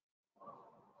doing it.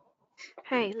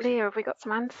 Hey, Leah, have we got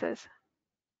some answers?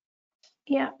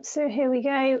 Yeah, so here we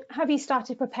go. Have you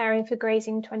started preparing for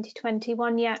grazing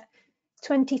 2021 yet?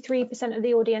 23% of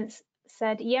the audience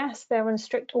said yes, they're on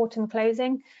strict autumn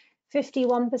closing.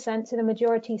 51%, so the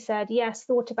majority said yes,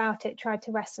 thought about it, tried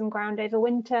to rest some ground over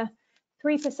winter.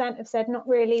 3% have said not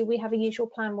really, we have a usual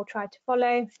plan we'll try to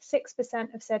follow.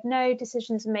 6% have said no,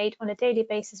 decisions are made on a daily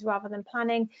basis rather than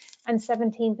planning. And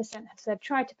 17% have said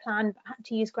try to plan but had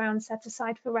to use ground set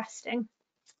aside for resting.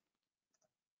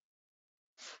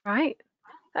 Right.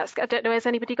 That's, I don't know, has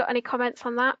anybody got any comments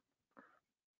on that?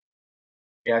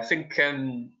 Yeah, I think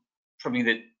probably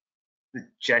the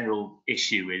general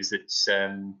issue is that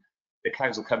the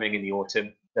cows will come in the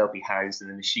autumn, they'll be housed, and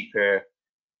then the sheep are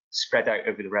spread out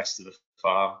over the rest of the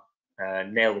farm,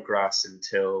 nail the grass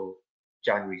until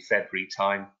January, February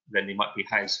time, then they might be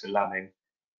housed for lambing,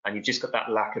 and you've just got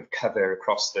that lack of cover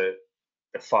across the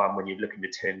farm when you're looking to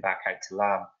turn back out to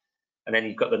lamb. And then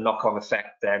you've got the knock-on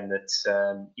effect then that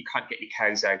you can't get your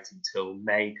cows out until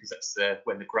May, because that's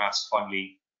when the grass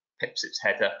finally pips its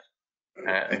head up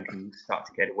and can start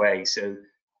to get away. So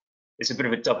it's a bit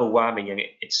of a double whammy, and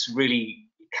it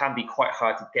can be quite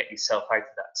hard to get yourself out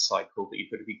of that cycle, but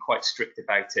you've got to be quite strict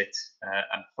about it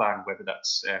and plan whether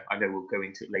that's, I know we'll go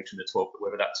into it later in the talk, but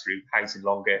whether that's through housing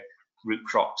longer, root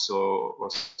crops or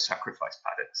sacrifice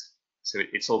paddocks. So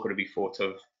it's all going to be thought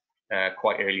of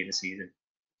quite early in the season.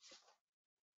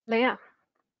 Leah?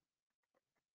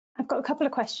 I've got a couple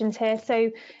of questions here. So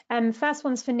first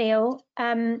one's for Neil.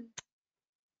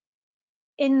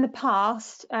 In the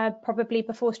past, probably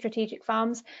before strategic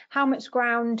farms, how much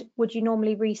ground would you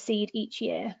normally reseed each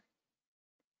year?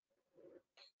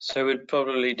 So we'd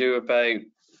probably do about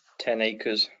 10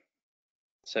 acres.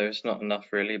 So it's not enough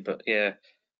really, but yeah,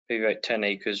 maybe about 10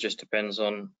 acres, just depends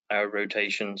on our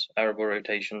rotations, arable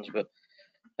rotations, but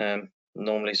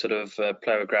normally sort of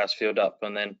plough a grass field up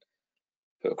and then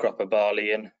put a crop of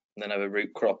barley in, and then have a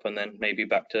root crop, and then maybe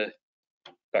back to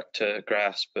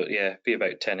grass. But yeah, be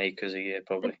about 10 acres a year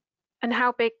probably. And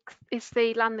how big is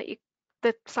the land that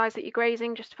the size that you're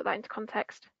grazing, just to put that into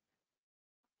context?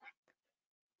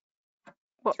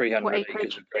 300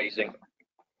 acres of grazing.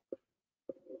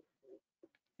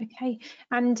 Okay,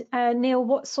 and Neil,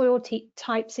 what soil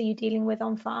types are you dealing with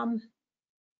on farm?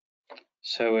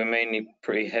 So we're mainly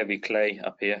pretty heavy clay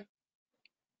up here.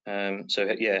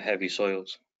 So yeah, heavy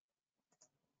soils.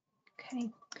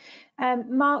 Okay.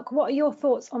 Mark, what are your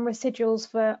thoughts on residuals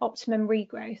for optimum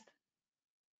regrowth?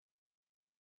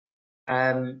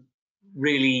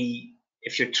 Really,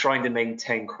 if you're trying to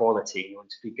maintain quality, you want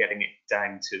to be getting it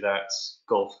down to that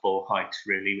golf ball height,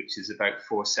 really, which is about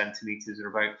 4 centimetres or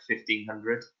about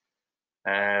 1500.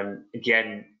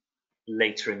 Again,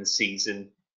 later in the season,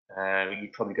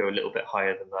 you'd probably go a little bit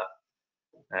higher than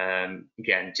that.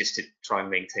 Again, just to try and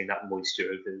maintain that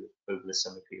moisture over the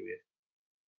summer period.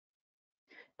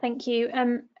 Thank you.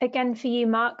 Again for you,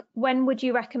 Mark, when would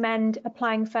you recommend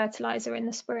applying fertiliser in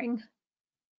the spring?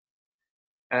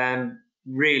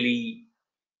 Really,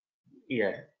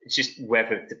 yeah, it's just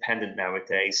weather dependent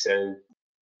nowadays. So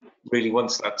really,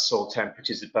 once that soil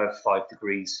temperature is above 5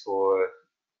 degrees for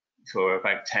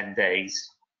about 10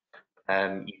 days,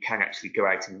 you can actually go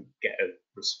out and get a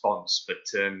response.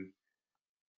 But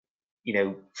you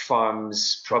know,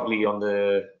 farms probably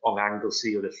on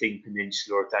Anglesey or the Theme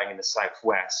Peninsula or down in the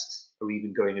southwest are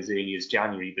even going as early as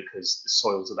January, because the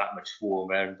soils are that much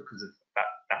warmer and because of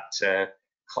that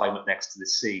climate next to the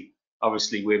sea.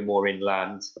 Obviously, we're more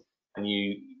inland, and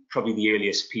probably the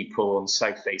earliest people on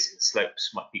south-facing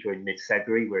slopes might be going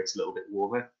mid-February, where it's a little bit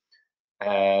warmer,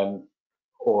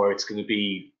 or it's going to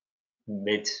be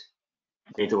mid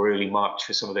or early March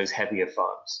for some of those heavier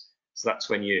farms. So that's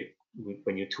when you're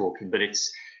talking, but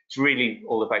it's really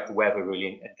all about the weather, really,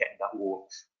 and getting that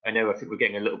warmth. I think we're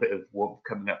getting a little bit of warmth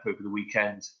coming up over the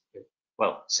weekend.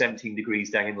 Well, 17 degrees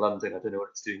down in London. I don't know what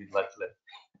it's doing in Ludlow.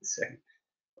 So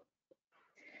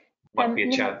might be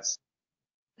a chance.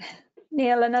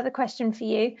 Neil, another question for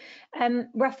you.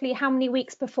 Roughly how many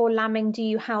weeks before lambing do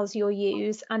you house your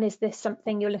ewes, and is this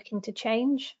something you're looking to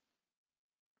change?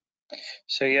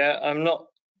 So yeah, I'm not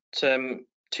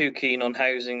too keen on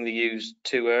housing the ewes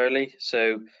too early,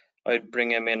 so I'd bring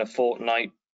them in a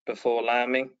fortnight before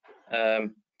lambing.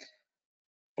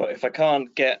 But if I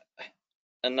can't get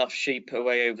enough sheep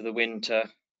away over the winter,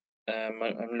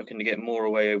 I'm looking to get more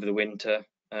away over the winter.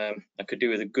 I could do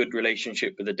with a good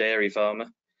relationship with a dairy farmer,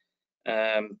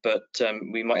 but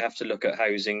we might have to look at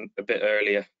housing a bit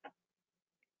earlier.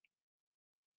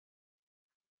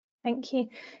 Thank you.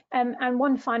 And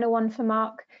one final one for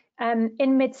Mark.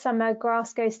 In midsummer,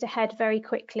 grass goes to head very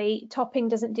quickly. Topping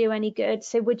doesn't do any good.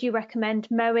 So would you recommend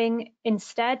mowing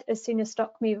instead as soon as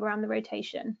stock move around the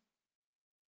rotation?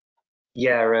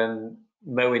 Yeah,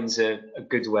 mowing's a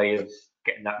good way of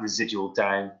getting that residual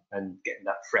down and getting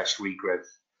that fresh regrowth.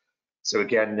 So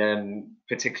again,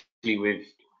 particularly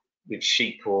with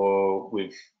sheep or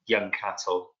with young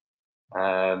cattle,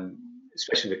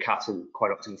 especially with cattle,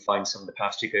 quite often find some of the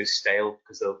pasture goes stale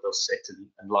because they'll sit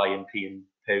and lie and pee and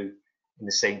poo in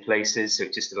the same places. So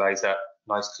it just allows that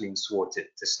nice clean sward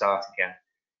to start again.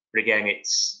 But again,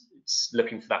 it's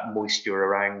looking for that moisture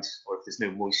around, or if there's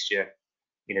no moisture,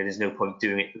 you know, there's no point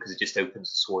doing it because it just opens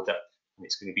the sward up and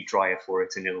it's going to be drier for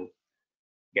it and it'll,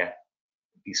 yeah,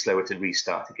 be slower to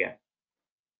restart again.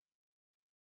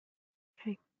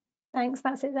 Okay. Thanks,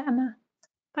 that's it there, Emma.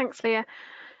 Thanks, Leah.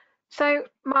 So,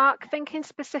 Mark, thinking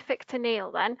specific to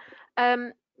Neil then,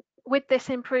 with this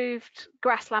improved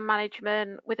grassland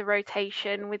management, with a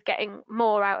rotation, with getting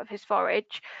more out of his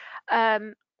forage,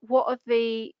 what are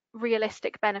the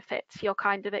realistic benefits you're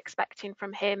kind of expecting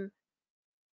from him,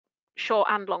 short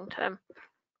and long term?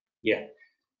 Yeah,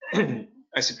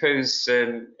 I suppose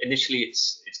initially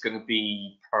it's going to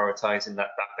be prioritising that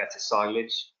better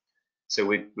silage. So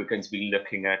we're going to be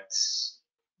looking at,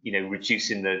 you know,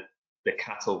 reducing the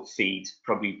cattle feed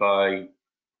probably by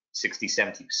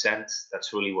 60–70%.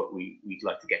 That's really what we'd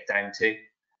like to get down to.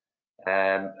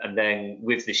 And then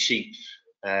with the sheep,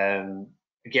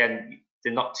 again,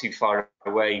 they're not too far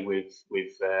away with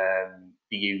the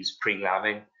ewes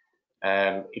pre-lambing.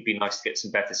 It'd be nice to get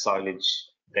some better silage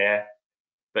there,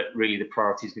 but really the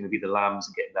priority is going to be the lambs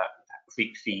and getting that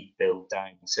feed bill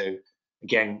down. So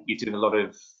again, you're doing a lot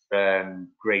of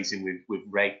grazing with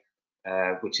rape,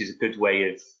 which is a good way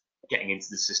of getting into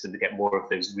the system to get more of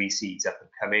those reseeds up and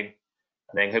coming.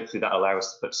 And then hopefully that'll allow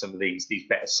us to put some of these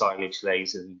better silage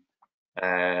lays and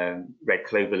red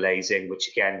clover lays in, which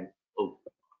again will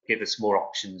give us more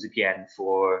options again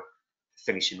for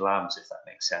finishing lambs, if that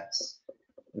makes sense.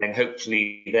 And then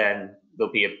hopefully then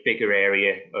there'll be a bigger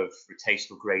area of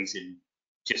rotational grazing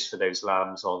just for those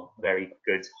lambs on very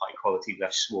good high quality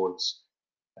lush swards.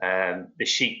 The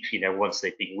sheep, you know, once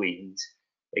they've been weaned,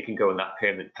 they can go in that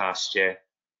permanent pasture,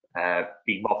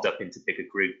 be mobbed up into bigger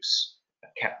groups,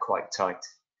 kept quite tight.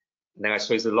 And then I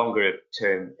suppose the longer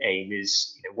term aim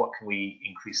is, you know, what can we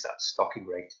increase that stocking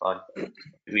rate by? Could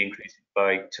we increase it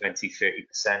by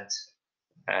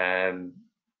 20–30%?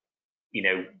 You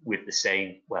know, with the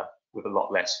same, well, with a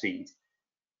lot less feed.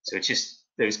 So it's just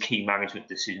those key management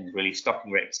decisions, really.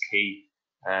 Stocking rate is key,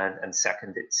 and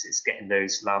second, it's getting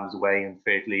those lambs away, and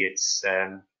thirdly, it's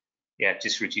yeah,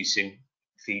 just reducing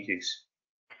feed use.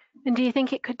 And do you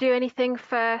think it could do anything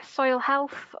for soil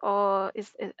health, or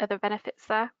are there benefits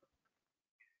there?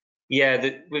 Yeah,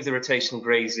 with the rotational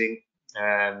grazing,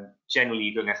 generally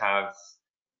you're going to have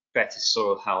better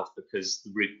soil health because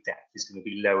the root depth is going to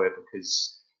be lower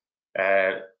because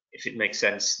if it makes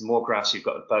sense, the more grass you've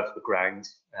got above the ground,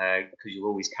 because you'll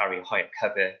always carry a higher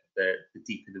cover, the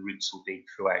deeper the roots will be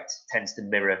throughout. It tends to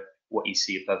mirror what you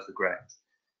see above the ground.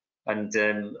 And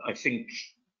I think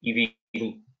you've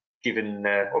even given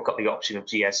or got the option of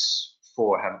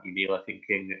GS4, haven't you, Neil? I think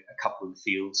in a couple of the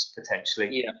fields potentially.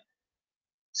 Yeah.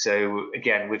 So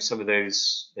again, with some of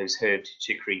those herbs,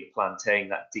 chicory, plantain,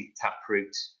 that deep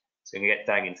taproot, so you get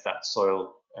down into that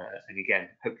soil, and again,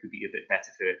 hopefully be a bit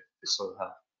better for soil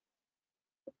health.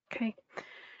 Okay,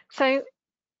 so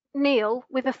Neil,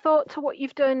 with a thought to what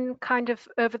you've done kind of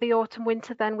over the autumn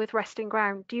winter then with resting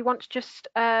ground, do you want to just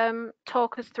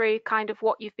talk us through kind of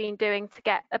what you've been doing to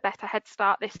get a better head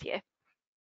start this year?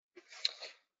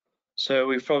 So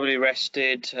we've probably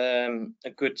rested a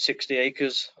good 60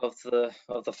 acres of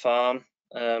the farm,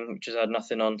 which has had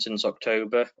nothing on since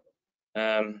October.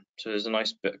 So there's a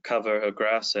nice bit of cover of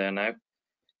grass there now.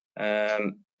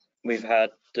 We've had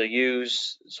the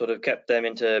ewes, sort of kept them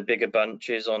into bigger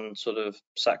bunches on sort of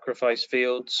sacrifice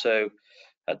fields, so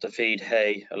had to feed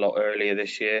hay a lot earlier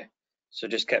this year. So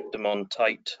just kept them on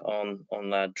tight on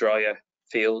drier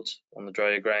fields, on the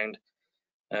drier ground,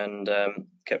 and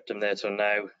kept them there till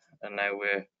now. And now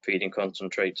we're feeding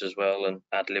concentrates as well and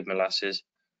ad-lib molasses,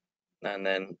 and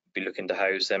then be looking to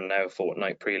house them now a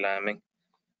fortnight pre-lambing.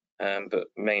 But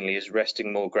mainly is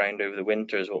resting more ground over the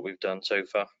winter is what we've done so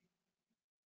far.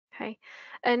 Okay,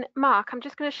 and Mark, I'm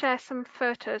just going to share some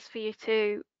photos for you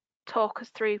to talk us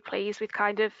through, please, with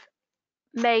kind of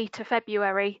May to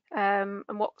February and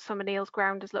what some of Neil's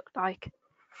ground has looked like.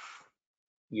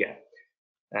 Yeah.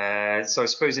 So I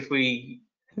suppose if we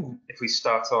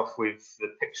start off with the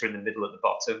picture in the middle at the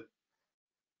bottom,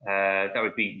 that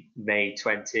would be May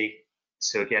 20.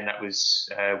 So again, that was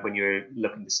when you're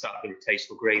looking to start the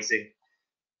rotational grazing.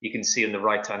 You can see on the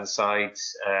right-hand side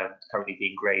currently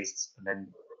being grazed, and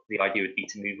then the idea would be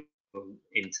to move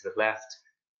into the left.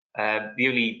 The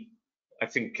only, I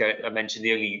think I mentioned,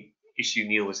 the only issue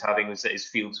Neil was having was that his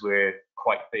fields were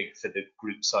quite big for the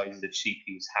group size of sheep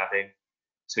he was having.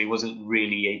 So he wasn't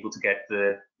really able to get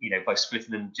the, you know, by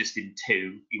splitting them just in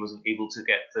two, he wasn't able to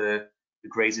get the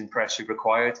grazing pressure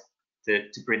required.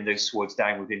 to bring those swards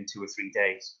down within 2 or 3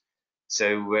 days.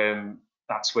 So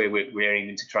that's where we're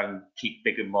aiming to try and keep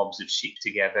bigger mobs of sheep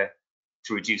together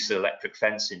to reduce the electric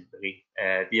fencing. Really,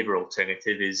 the other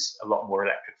alternative is a lot more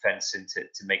electric fencing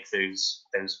to make those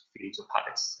fields or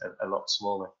paddocks a lot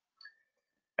smaller.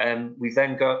 We've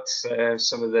then got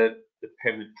some of the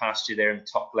permanent pasture there in the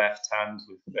top left hand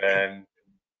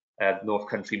with North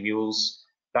Country mules.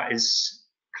 That is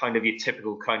kind of your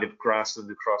typical kind of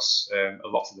grassland across a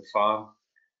lot of the farm.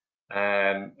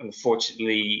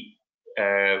 Unfortunately,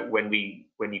 when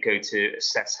you go to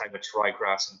assess how much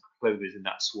ryegrass and clover is in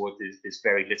that sward, there's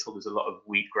very little. There's a lot of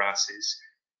weed grasses,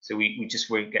 so we just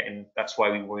weren't getting. That's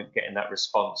why we weren't getting that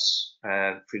response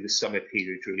through the summer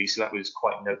period, really. So that was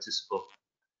quite noticeable.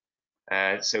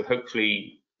 So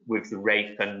hopefully, with the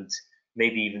rape and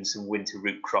maybe even some winter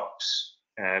root crops,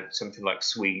 something like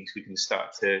swedes, we can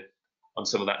start to, on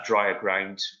some of that drier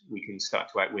ground, we can start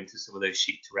to outwinter some of those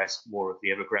sheep to rest more of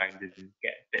the other ground and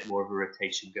get a bit more of a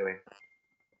rotation going.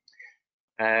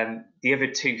 The other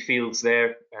 2 fields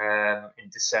there in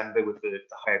December with the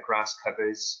higher grass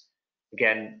covers,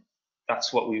 again,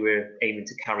 that's what we were aiming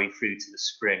to carry through to the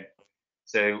spring.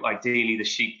 So ideally the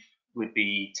sheep would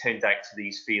be turned out to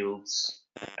these fields,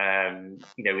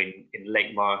 you know, in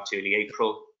late March, early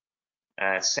April,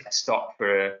 set stock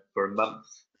for a month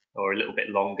or a little bit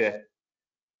longer.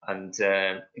 And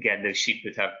again, those sheep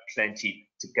would have plenty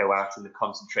to go at, and the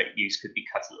concentrate use could be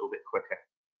cut a little bit quicker.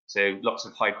 So lots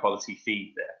of high quality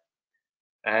feed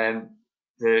there.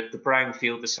 The brown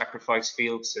field, the sacrifice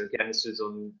field, so again, this was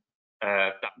on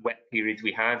that wet period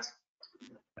we had.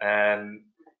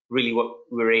 Really what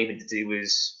we were aiming to do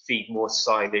was feed more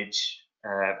silage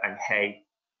and hay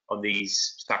on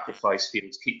these sacrifice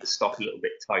fields, keep the stock a little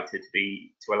bit tighter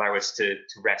to allow us to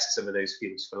rest some of those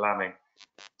fields for lambing.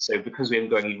 So because we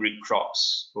haven't got any root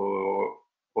crops or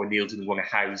Neil didn't want to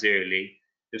house early,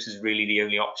 this is really the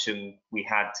only option we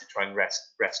had to try and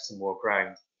rest some more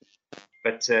ground.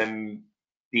 But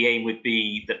the aim would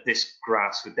be that this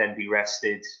grass would then be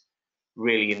rested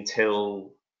really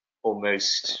until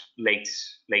almost late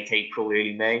April,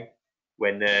 early May,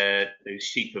 when those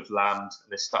sheep have lambed and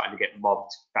they're starting to get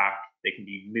mobbed back. They can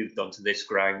be moved onto this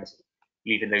ground,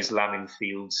 leaving those lambing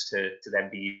fields to then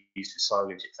be used for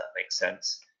silage, if that makes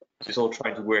sense. So it's all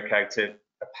trying to work out a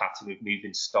pattern of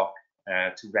moving stock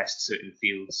to rest certain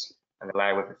fields and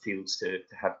allow other fields to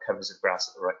have covers of grass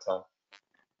at the right time.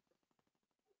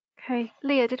 Okay,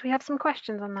 Leah, did we have some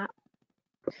questions on that?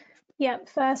 Yeah,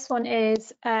 first one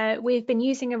is, we've been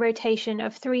using a rotation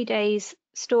of 3 days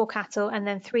store cattle and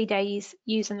then 3 days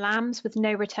ewes and lambs with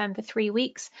no return for 3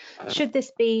 weeks. Should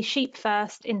this be sheep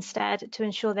first instead to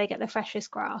ensure they get the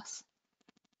freshest grass?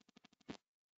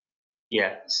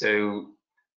 Yeah, so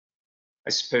I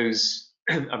suppose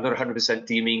I'm not 100%.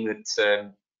 Do you mean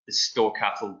that the store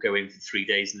cattle go in for 3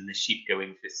 days and then the sheep go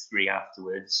in for 3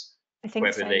 afterwards? I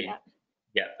think so, yeah.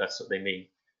 Yeah, that's what they mean.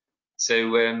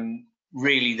 So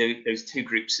really those 2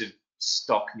 groups of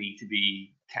stock need to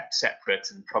be kept separate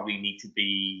and probably need to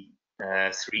be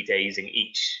 3 days in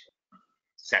each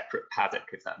separate paddock,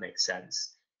 if that makes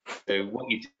sense. So what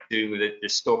you do with the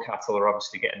store cattle are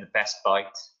obviously getting the best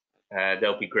bite.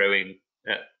 They'll be growing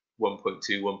at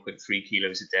 1.2, 1.3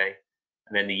 kilos a day.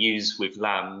 And then the ewes with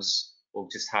lambs will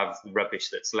just have the rubbish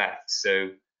that's left. So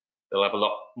they'll have a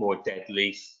lot more dead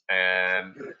leaf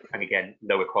and again,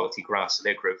 lower quality grass. So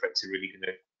their growth rates are really going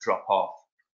to drop off.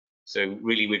 So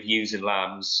really with ewes and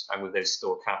lambs and with those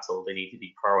store cattle, they need to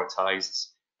be prioritized.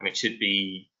 And it should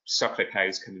be suckler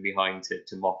cows coming behind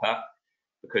to mop up,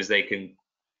 because they can,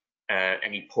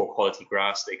 any poor quality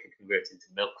grass, they can convert into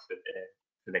milk for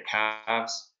their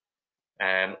calves.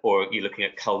 Or you're looking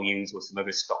at cull ewes or some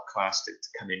other stock class to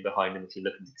come in behind them if you're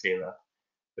looking to clear up.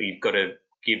 But you've got to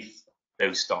give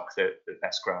those stock the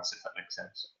best grass, if that makes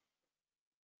sense.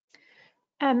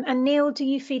 And Neil, do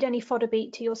you feed any fodder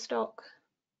beet to your stock?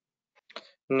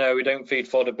 No, we don't feed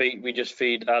fodder beet. We just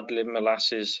feed ad lib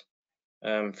molasses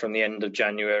from the end of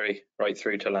January right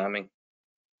through to lambing.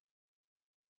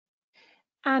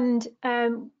 And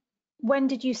when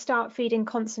did you start feeding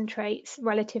concentrates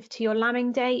relative to your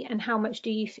lambing date, and how much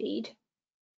do you feed?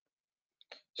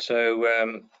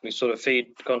 So we sort of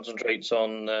feed concentrates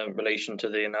on relation to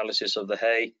the analysis of the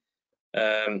hay.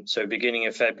 So beginning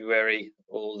of February,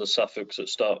 all the Suffolks that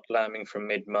start lambing from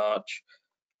mid-March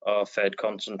are fed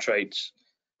concentrates.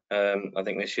 I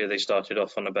think this year they started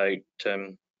off on about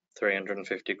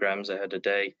 350 grams a head a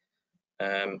day.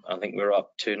 I think we're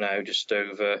up to now just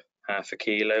over half a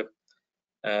kilo.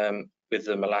 With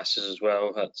the molasses as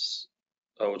well, that's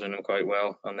holding them quite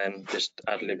well. And then just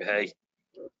ad lib hay.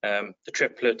 The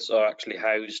triplets are actually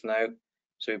housed now,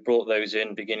 So we brought those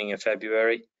in beginning of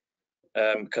February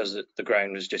because the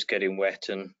ground was just getting wet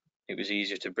and it was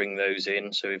easier to bring those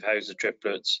in. So we've housed the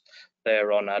triplets.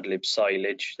 They're on AHDB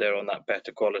silage. They're on that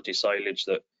better quality silage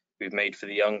that we've made for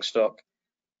the young stock.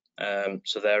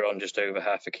 So they're on just over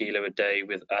 ½ kilo a day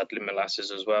with AHDB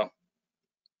molasses as well.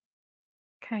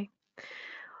 Okay.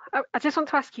 I just want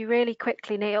to ask you really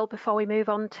quickly, Neil, before we move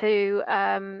on to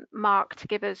Mark to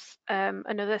give us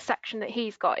another section that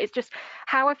he's got, is just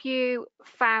how have you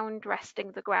found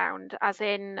resting the ground? As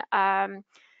in, how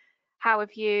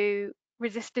have you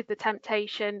resisted the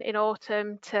temptation in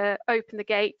autumn to open the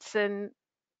gates and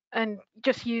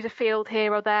just use a field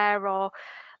here or there, or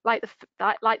like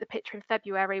the picture in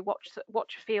February, watch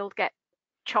a field get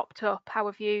chopped up? How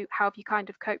have you kind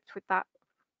of coped with that?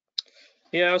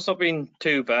 Yeah, it's not been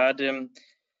too bad.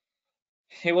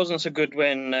 It wasn't so good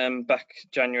when back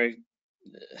January,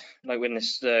 like when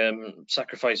this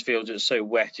sacrifice field was so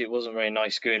wet. It wasn't very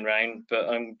nice going round. But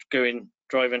I'm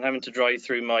having to drive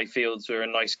through my fields with a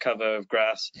nice cover of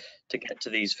grass to get to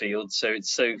these fields. So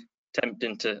it's so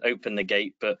tempting to open the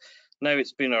gate. But no,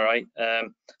 it's been all right. I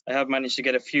have managed to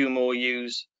get a few more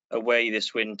ewes away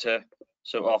this winter,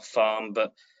 so off farm.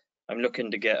 But I'm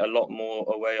looking to get a lot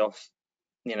more away off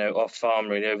farm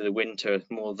really over the winter,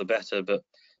 more the better. But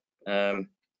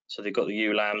so they've got the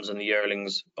ewe lambs and the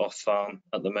yearlings off farm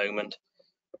at the moment,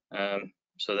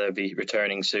 so they'll be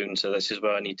returning soon. So this is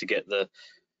where I need to get the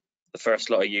first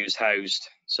lot of ewes housed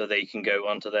so they can go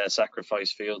onto their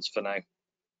sacrifice fields for now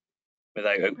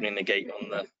without opening the gate on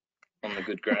the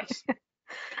good grass.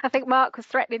 I think Mark was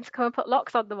threatening to come and put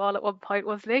locks on the wall at one point,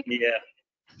 wasn't he?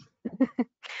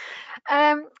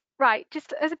 Yeah. Right,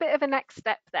 just as a bit of a next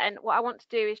step then, what I want to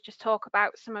do is just talk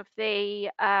about some of the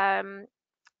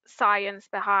science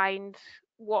behind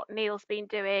what Neil's been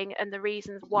doing and the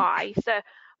reasons why. So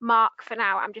Mark, for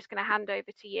now, I'm just going to hand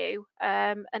over to you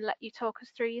and let you talk us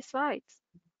through your slides.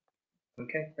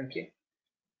 Okay, thank you.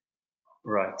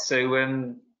 Right,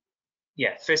 so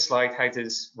yeah, first slide, how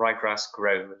does ryegrass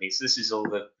grow? So this is all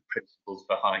the principles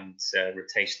behind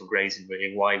rotational grazing,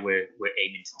 really, why we're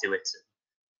aiming to do it,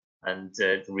 and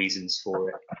the reasons for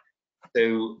it.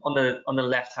 So on the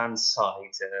left-hand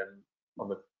side, on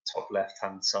the top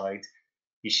left-hand side,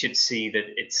 you should see that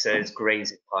it says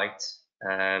grazing height,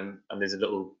 and there's a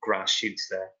little grass shoot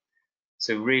there.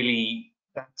 So really,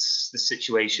 that's the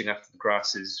situation after the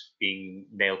grass is being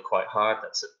nailed quite hard.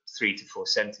 That's at 3 to 4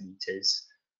 centimetres.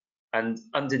 And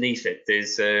underneath it,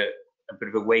 there's a bit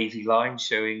of a wavy line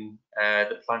showing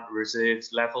the plant reserves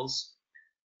levels.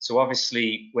 So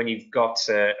obviously, when you've got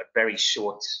a very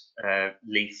short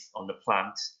leaf on the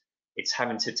plant, it's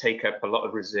having to take up a lot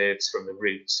of reserves from the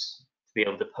roots to be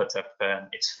able to put up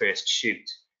its first shoot.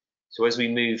 So as we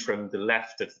move from the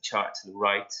left of the chart to the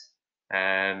right,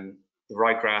 the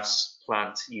ryegrass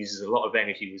plant uses a lot of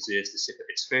energy reserves to sit up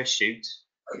its first shoot.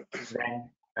 Then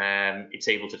it's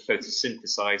able to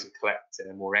photosynthesize and collect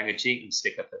more energy and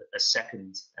stick up a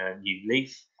second new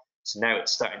leaf. So now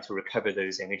it's starting to recover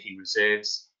those energy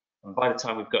reserves. And by the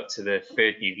time we've got to the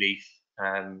third new leaf,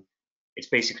 it's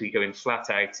basically going flat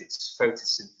out. It's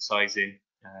photosynthesizing.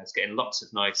 It's getting lots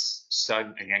of nice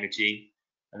sun and energy.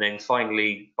 And then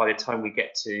finally, by the time we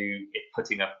get to it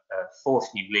putting up a fourth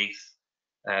new leaf,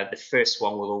 the first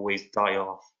one will always die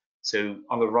off. So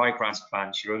on the ryegrass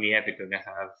plant, you're only ever going to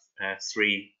have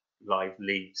 3 live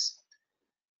leaves.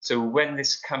 So when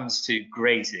this comes to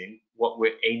grazing, what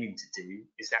we're aiming to do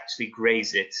is actually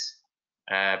graze it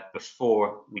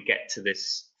before we get to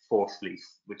this fourth leaf,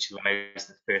 which allows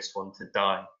the first one to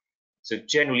die. So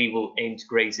generally we'll aim to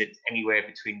graze it anywhere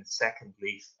between the second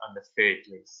leaf and the third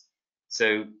leaf.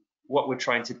 So what we're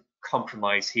trying to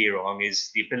compromise here on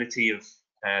is the ability of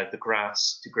the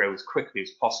grass to grow as quickly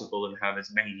as possible and have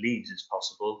as many leaves as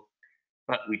possible,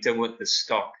 but we don't want the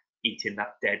stock eating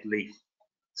that dead leaf.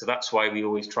 So that's why we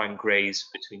always try and graze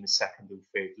between the second and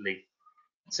third leaf.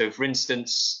 So for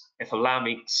instance, if a lamb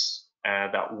eats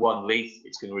that one leaf,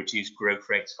 it's going to reduce growth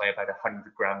rates by about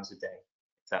 100 grams a day,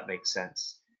 if that makes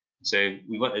sense. So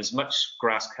we want as much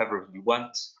grass cover as we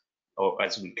want, or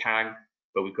as we can,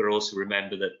 but we've got to also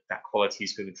remember that that quality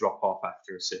is going to drop off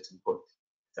after a certain point,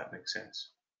 if that makes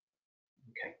sense.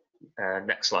 Okay,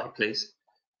 next slide, please.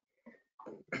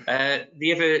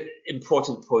 The other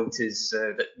important point is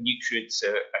that nutrients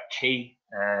are key.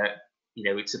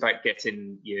 It's about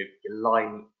getting your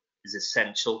lime is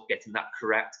essential, getting that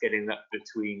correct, getting that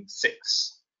between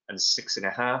 6 and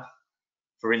 6.5.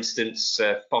 For instance,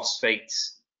 phosphate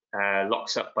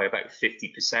locks up by about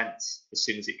 50% as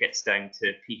soon as it gets down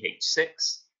to pH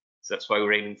 6. So that's why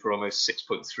we're aiming for almost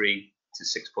 6.3 to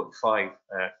 6.5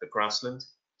 for grassland.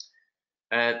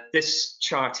 This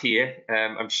chart here,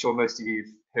 I'm sure most of you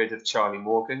have heard of Charlie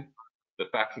Morgan, but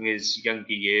back in his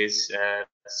younger years,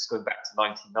 going back to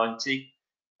 1990,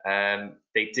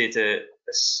 they did an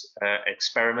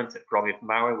experiment at Bromwich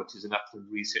Mawr, which is an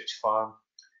upland research farm,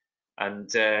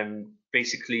 and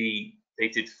basically they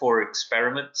did 4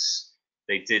 experiments.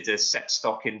 They did a set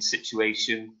stocking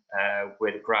situation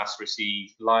where the grass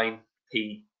received lime,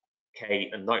 P, K,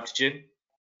 and nitrogen,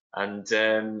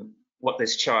 and what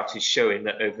this chart is showing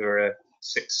that over a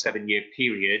 6-7 year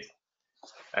period,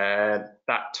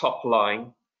 that top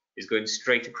line is going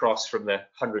straight across from the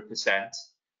 100%,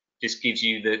 just gives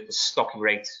you the stocking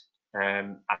rate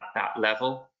at that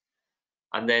level.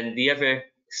 And then the other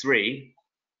 3,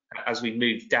 as we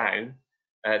move down,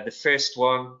 the first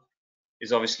one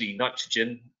is obviously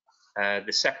nitrogen.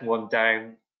 The second one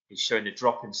down is showing a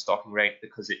drop in stocking rate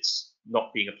because it's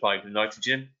not being applied with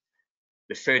nitrogen.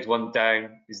 The third one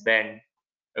down is then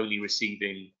only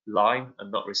receiving lime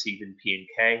and not receiving P and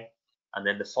K. And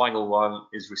then the final one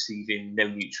is receiving no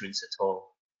nutrients at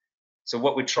all. So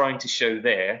what we're trying to show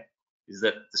there is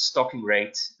that the stocking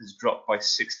rate has dropped by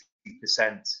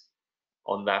 60%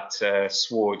 on that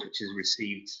sward which has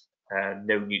received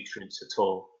no nutrients at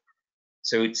all.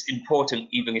 So it's important,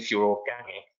 even if you're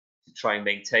organic, to try and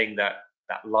maintain that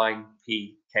lime,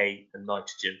 P, K, and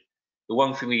nitrogen. The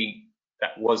one thing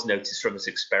that was noticed from this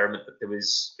experiment that there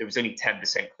was only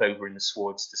 10% clover in the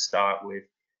swards to start with.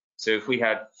 So if we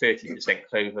had 30%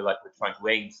 clover, like we're trying to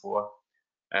aim for,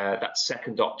 that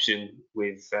second option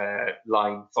with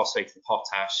lime, phosphate, and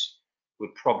potash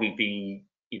would probably be,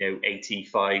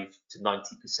 85 to 90%,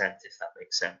 if that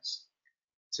makes sense.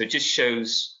 So it just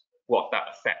shows what that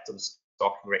effect on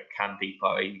stocking rate can be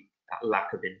by that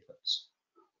lack of inputs.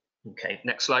 Okay,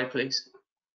 next slide, please.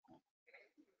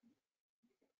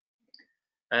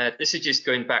 This is just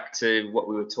going back to what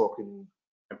we were talking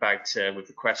about with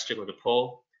the question or the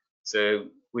poll. So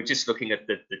we're just looking at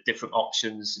the different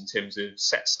options in terms of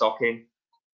set stocking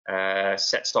with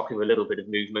a little bit of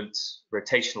movement,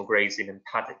 rotational grazing and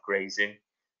paddock grazing,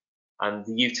 and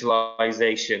the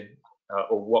utilisation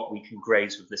or what we can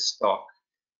graze with this stock.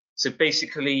 So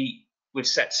basically, with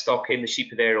set stocking, the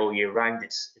sheep are there all year round.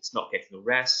 It's not getting a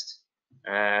rest.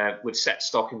 With set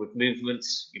stocking with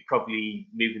movements, you're probably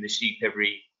moving the sheep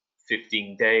every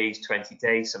 15 days, 20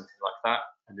 days, something like that,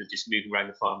 and they're just moving around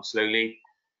the farm slowly.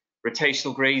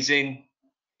 Rotational grazing,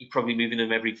 you're probably moving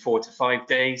them every 4 to 5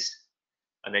 days,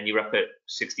 and then you're up at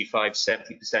 65,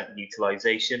 70%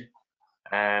 utilisation.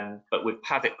 But with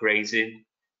paddock grazing,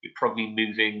 you're probably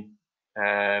moving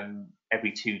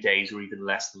every 2 days or even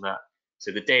less than that.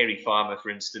 So the dairy farmer, for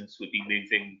instance, would be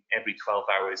moving every 12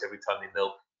 hours every time they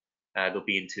milk. They'll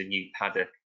be into a new paddock.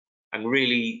 And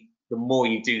really, the more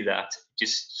you do that,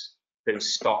 just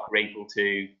those stock are able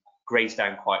to graze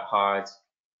down quite hard,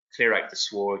 clear out the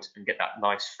sward, and get that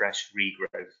nice fresh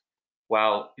regrowth.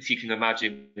 Well, if you can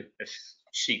imagine a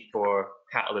sheep or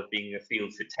cattle have been in a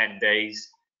field for 10 days,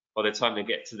 by the time they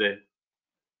get to the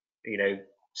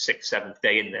 6th, 7th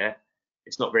day in there,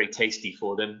 it's not very tasty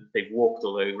for them. They've walked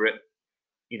all over it,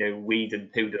 weed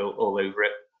and pooed all over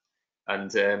it,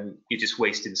 and you're just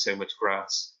wasting so much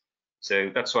grass. So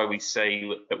that's why we say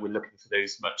that we're looking for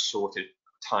those much shorter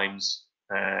times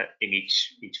in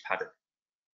each paddock.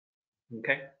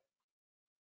 Okay.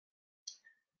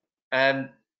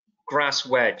 Grass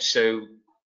wedge. So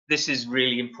this is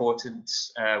really important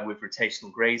with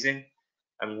rotational grazing,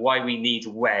 and why we need a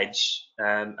wedge.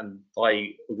 And by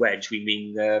a wedge, we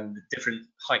mean the different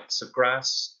heights of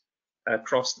grass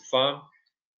across the farm.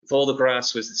 If all the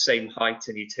grass was the same height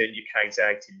and you turned your cows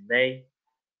out in May,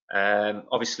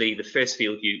 obviously the first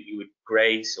field you would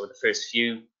graze, or the first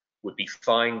few, would be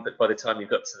fine, but by the time you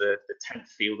got to the 10th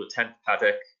field or 10th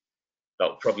paddock,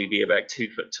 that'll probably be about 2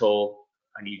 foot tall,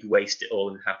 and you'd waste it all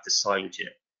and have to silage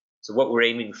it. So what we're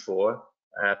aiming for,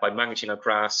 by managing our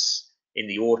grass in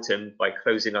the autumn, by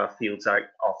closing our fields out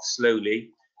off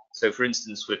slowly. So for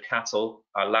instance, with cattle,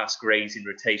 our last grazing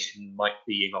rotation might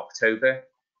be in October.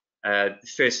 The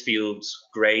first fields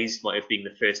grazed might have been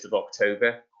the 1st of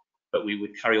October, but we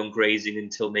would carry on grazing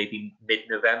until maybe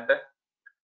mid-November.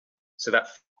 So that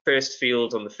first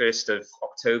field on the 1st of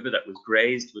October that was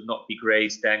grazed would not be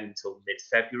grazed then until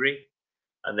mid-February.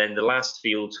 And then the last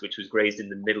field, which was grazed in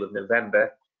the middle of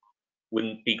November,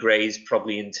 wouldn't be grazed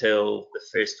probably until the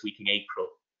first week in April.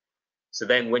 So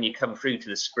then when you come through to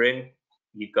the spring,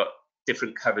 you've got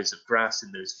different covers of grass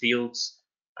in those fields,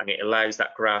 and it allows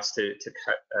that grass to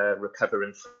recover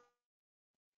in front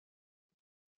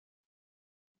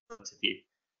of you.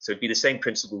 So it'd be the same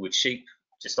principle with sheep,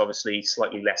 just obviously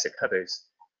slightly lesser covers.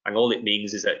 And all it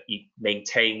means is that you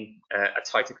maintain a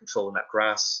tighter control on that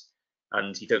grass,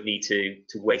 and you don't need to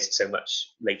waste so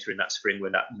much later in that spring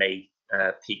when that May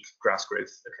peak grass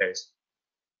growth occurs.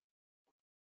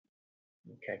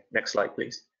 Okay, next slide,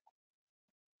 please.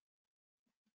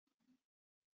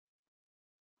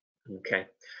 Okay,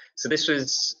 so this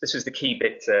was the key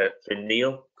bit for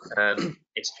Neil.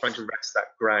 It's trying to rest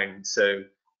that ground. So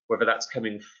whether that's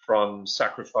coming from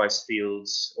sacrifice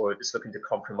fields or it's looking to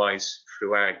compromise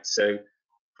throughout. So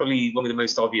probably one of the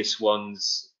most obvious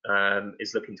ones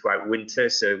is looking to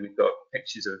outwinter. So we've got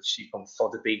pictures of sheep on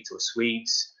fodder beet or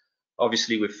swedes.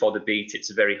 Obviously with fodder beet,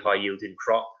 it's a very high yielding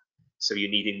crop. So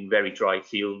you're needing very dry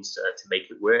fields to make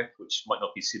it work, which might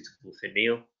not be suitable for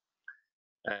Neil.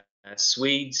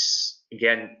 Swedes,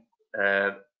 again,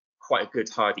 quite a good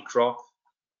hardy crop.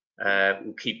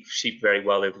 Will keep sheep very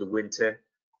well over the winter,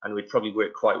 and would probably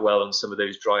work quite well on some of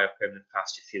those drier permanent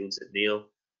pasture fields at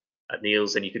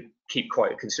Neil's, and you could keep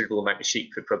quite a considerable amount of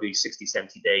sheep for probably 60,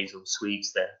 70 days on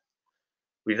Swedes there.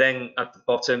 We then, at the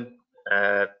bottom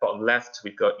left,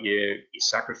 we've got your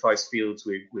sacrifice fields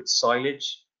with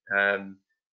silage.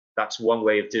 That's one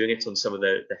way of doing it on some of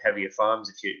the heavier farms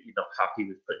if you're not happy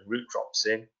with putting root crops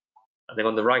in. And then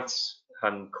on the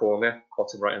right-hand corner,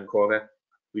 bottom right-hand corner,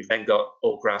 we've then got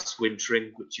all grass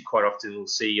wintering, which you quite often will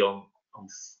see on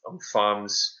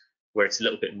farms where it's a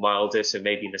little bit milder. So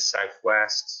maybe in the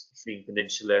southwest, Fleet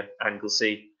Peninsula,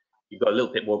 Anglesey, you've got a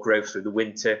little bit more growth through the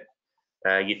winter.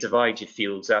 You divide your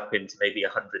fields up into maybe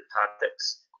 100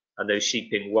 paddocks, and those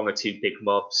sheep in one or two big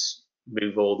mobs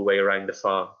move all the way around the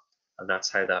farm, and that's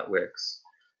how that works.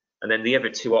 And then the other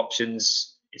two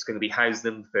options, it's going to be house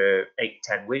them for 8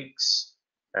 to 10 weeks,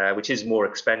 which is more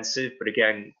expensive, but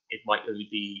again, it might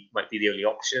be the only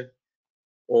option.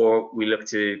 Or we look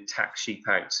to tack sheep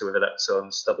out, so whether that's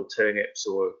on stubble turnips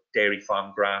or dairy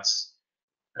farm grass.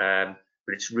 But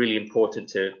it's really important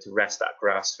to rest that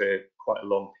grass for quite a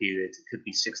long period. It could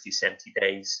be 60, 70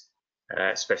 days,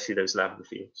 especially those lavender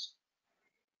fields.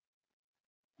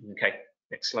 Okay,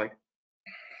 next slide.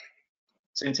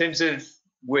 So in terms of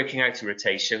working out a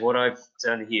rotation, what I've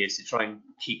done here is to try and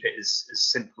keep it as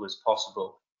simple as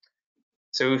possible.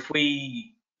 So if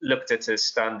we looked at a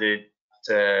standard,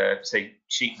 say,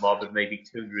 sheep mob of maybe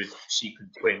 200 sheep and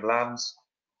twin lambs,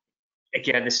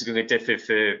 again, this is going to differ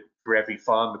for every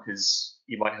farm because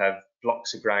you might have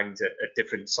blocks of ground at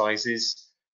different sizes,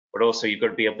 but also you've got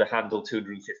to be able to handle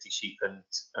 250 sheep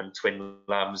and twin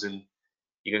lambs, and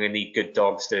you're going to need good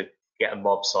dogs to get a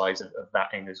mob size of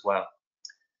that in as well.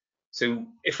 So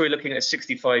if we're looking at a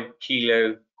 65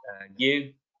 kilo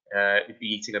ewe, it'd be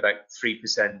eating about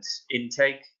 3%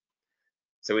 intake.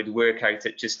 So it'd work out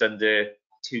at just under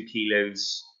 2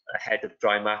 kilos a head of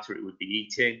dry matter it would be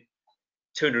eating.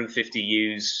 250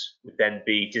 ewes would then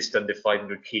be just under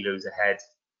 500 kilos a head,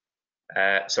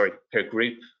 per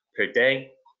group per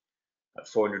day, at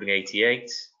 488.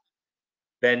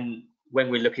 Then when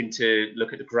we're looking to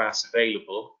look at the grass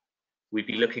available, we'd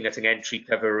be looking at an entry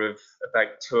cover of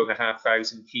about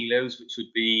 2,500 kilos, which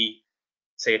would be,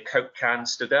 say, a Coke can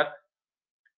stood up.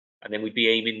 And then we'd be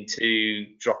aiming to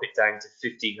drop it down to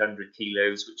 1,500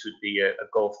 kilos, which would be a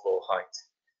golf ball height.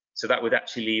 So that would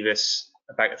actually leave us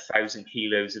about 1,000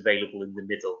 kilos available in the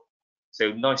middle.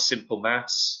 So nice simple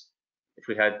maths. If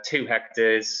we had 2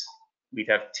 hectares, we'd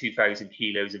have 2,000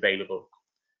 kilos available.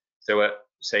 So at,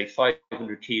 say,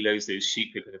 500 kilos, those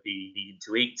sheep are going to be needing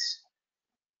to eat.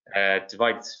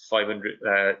 Divide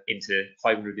 500 into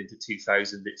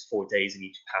 2,000, it's 4 days in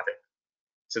each paddock.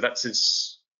 So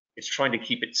it's trying to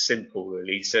keep it simple,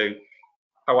 really. So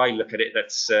how I look at it,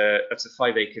 that's a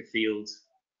 5-acre field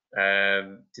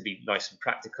to be nice and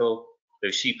practical.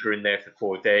 Those sheep are in there for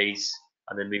 4 days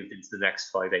and then moved into the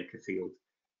next 5-acre field.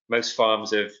 Most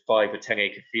farms have 5 or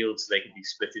 10-acre fields, so they can be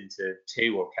split into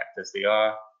 2 or kept as they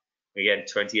are. Again,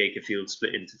 20-acre fields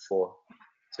split into 4.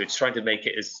 So it's trying to make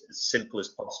it as simple as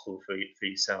possible for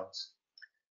yourselves.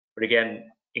 But again,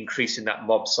 increasing that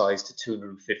mob size to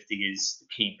 250 is the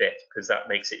key bit because that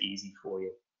makes it easy for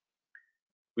you.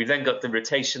 We've then got the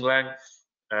rotation length.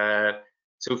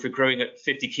 So if we're growing at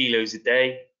 50 kilos a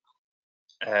day,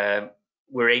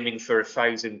 we're aiming for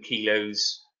 1,000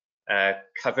 kilos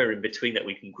cover in between that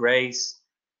we can graze.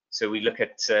 So we look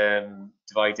at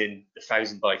dividing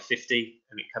 1,000 by 50,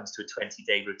 and it comes to a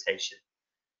 20-day rotation.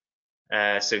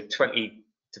 So 20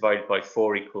 divided by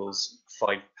 4 equals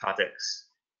 5 paddocks,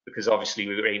 because obviously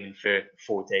we were aiming for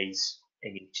 4 days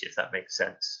in each, if that makes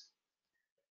sense.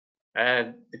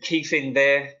 The key thing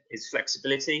there is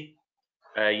flexibility.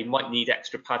 You might need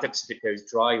extra paddocks if it goes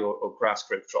dry or grass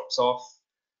growth drops off.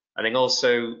 And then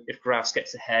also, if grass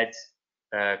gets ahead,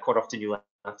 quite often you'll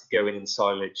have to go in and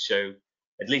silage. So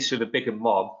at least with a bigger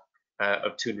mob,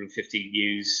 of 250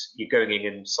 ewes, you're going in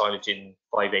and silaging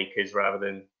 5 acres rather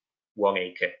than 1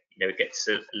 acre. You know, it gets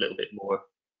a little bit more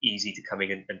easy to come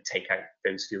in and take out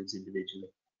those fields individually.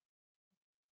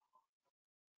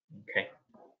 Okay.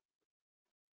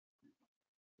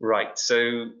 Right,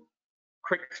 so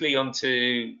quickly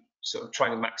onto sort of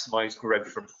trying to maximise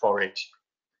growth from forage.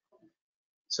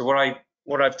 So what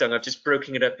I've done, I've just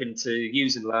broken it up into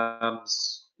ewes and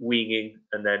lambs, weaning,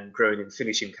 and then growing and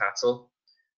finishing cattle.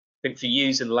 I think for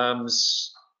ewes and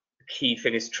lambs, the key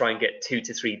thing is to try and get 2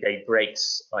 to 3 day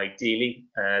breaks, ideally.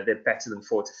 They're better than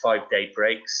 4 to 5 day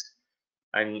breaks.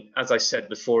 And as I said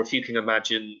before, if you can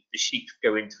imagine the sheep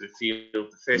go into a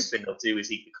field, the first thing they'll do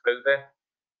is eat the clover.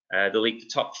 They'll eat the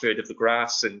top third of the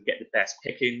grass and get the best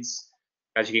pickings.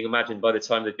 As you can imagine, by the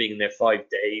time they've been in there 5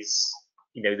 days,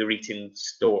 you know, they're eating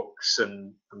stalks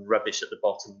and rubbish at the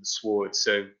bottom of the sward.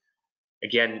 So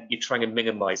again, you're trying to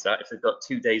minimize that. If they've got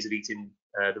 2 days of eating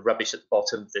the rubbish at the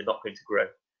bottom, they're not going to grow.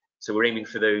 So we're aiming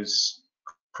for those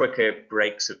quicker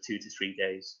breaks of 2 to 3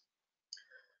 days.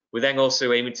 We're then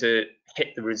also aiming to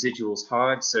hit the residuals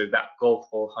hard. So that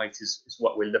golf ball height is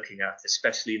what we're looking at,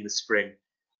 especially in the spring.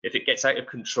 If it gets out of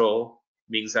control,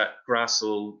 it means that grass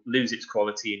will lose its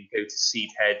quality and go to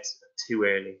seed head too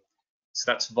early.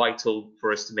 So that's vital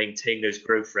for us to maintain those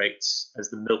growth rates as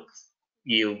the milk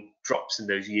yield drops in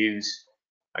those ewes.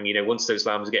 And, you know, once those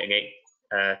lambs are getting 8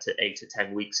 to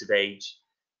 10 weeks of age,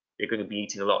 they're going to be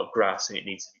eating a lot of grass and it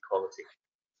needs to be quality.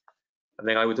 And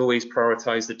then I would always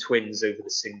prioritize the twins over the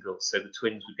singles. So the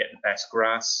twins would get the best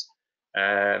grass.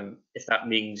 If that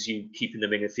means you keeping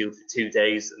them in a field for 2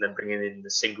 days and then bringing in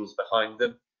the singles behind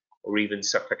them, or even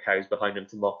suckler cows behind them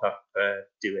to mop up,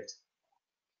 do it.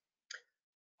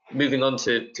 Moving on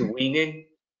to weaning,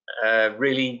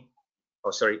 we're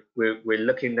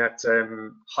looking at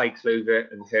high clover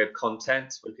and herb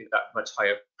content. We're looking at that much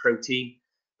higher protein,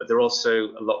 but they're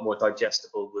also a lot more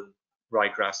digestible than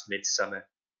ryegrass midsummer.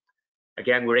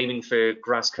 Again, we're aiming for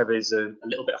grass covers a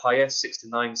little bit higher, 6 to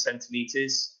 9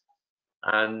 centimetres,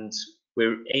 and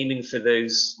we're aiming for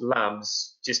those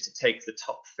lambs just to take the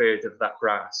top third of that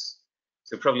grass.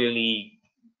 So probably only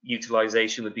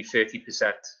utilisation would be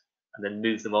 30%, and then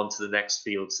move them on to the next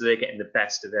field. So they're getting the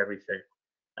best of everything.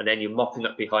 And then you're mopping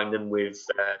up behind them with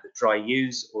the dry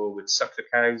ewes or with suckler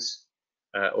cows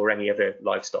or any other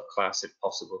livestock class if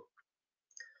possible.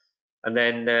 And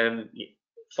then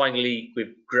finally, with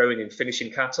growing and finishing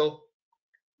cattle,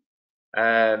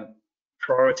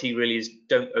 priority really is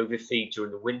don't overfeed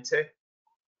during the winter.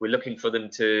 We're looking for them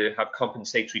to have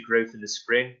compensatory growth in the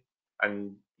spring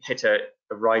and hit a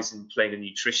rise in plane and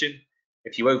nutrition.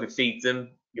 If you overfeed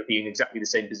them, you'll be in exactly the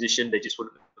same position. They just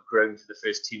wouldn't have grown for the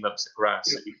first 2 months of grass.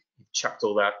 So you've chucked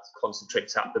all that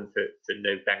concentrates at them for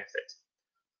no benefit.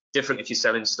 Different if you're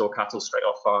selling store cattle straight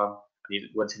off farm and you're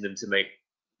wanting them to make,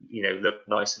 you know, look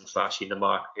nice and flashy in the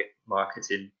market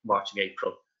in March and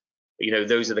April. But, you know,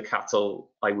 those are the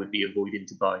cattle I would be avoiding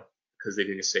to buy because they're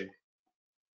going to sink.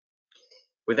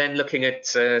 We're then looking at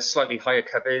slightly higher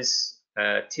covers,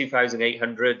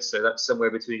 2,800, so that's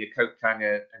somewhere between a Coke can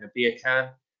and a beer can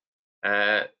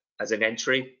as an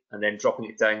entry, and then dropping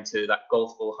it down to that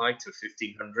golf ball height of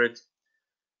 1,500.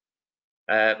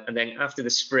 And then after the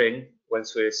spring,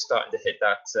 once we're starting to hit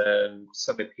that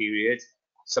summer period,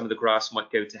 some of the grass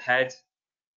might go to head.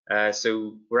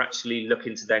 So we're actually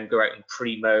looking to then go out and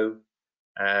pre-mow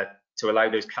to allow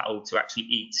those cattle to actually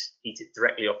eat it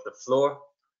directly off the floor,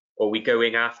 or we go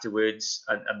in afterwards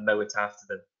and mow it after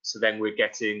them. So then we're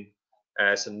getting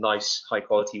some nice high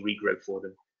quality regrowth for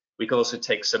them. We can also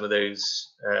take some of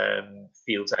those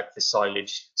fields out for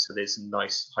silage, so there's some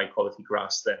nice high quality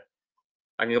grass there.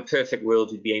 And in a perfect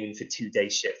world, we'd be aiming for 2 day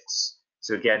shifts.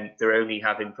 So again, they're only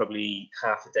having probably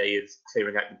half a day of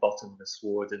clearing out the bottom of the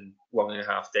sward and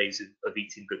 1.5 days of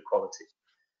eating good quality.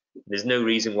 There's no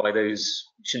reason why those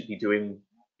shouldn't be doing,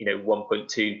 you know,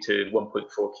 1.2 to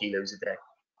 1.4 kilos a day.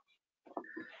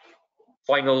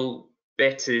 Final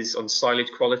bit is on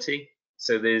silage quality.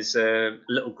 So there's a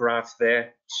little graph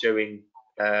there showing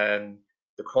the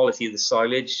quality of the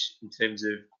silage in terms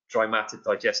of dry matter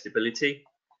digestibility.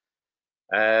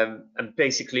 And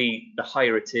basically, the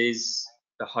higher it is,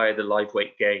 the higher the live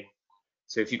weight gain.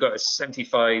 So if you've got a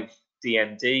 75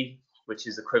 DMD, which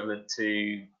is equivalent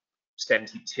to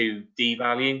 72 D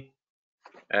value,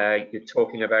 you're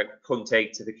talking about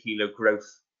 0.8 of a kilo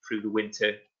growth through the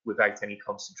winter without any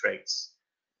concentrates.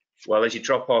 Well, as you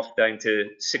drop off down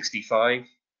to 65,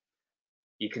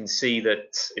 you can see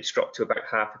that it's dropped to about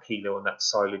half a kilo on that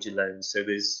silage alone. So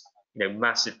there's, you know,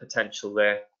 massive potential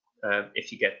there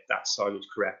if you get that silage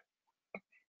correct.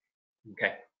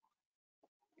 Okay.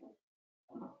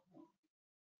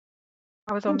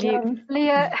 I was on Thank you, mute.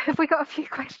 Leah, have we got a few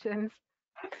questions?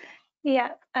 Yeah,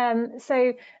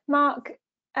 so Mark,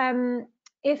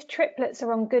 if triplets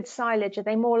are on good silage, are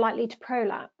they more likely to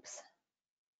prolapse?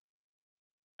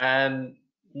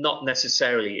 Not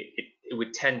necessarily. It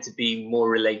would tend to be more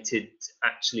related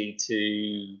actually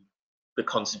to the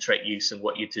concentrate use and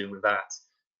what you're doing with that,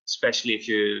 especially if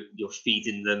you're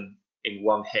feeding them in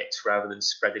one hit rather than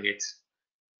spreading it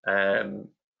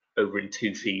over in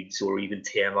 2 feeds or even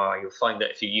TMR. You'll find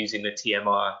that if you're using the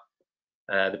TMR,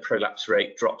 the prolapse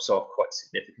rate drops off quite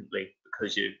significantly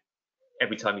because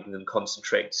every time you give them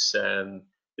concentrates, the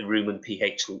rumen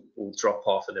pH will drop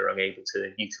off and they're unable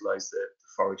to utilise the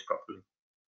forage properly.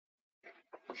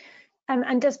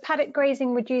 And does paddock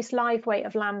grazing reduce live weight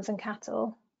of lambs and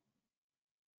cattle?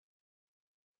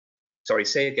 Sorry,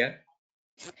 say again.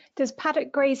 Does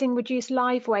paddock grazing reduce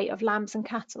live weight of lambs and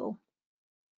cattle?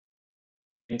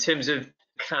 In terms of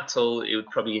cattle, it would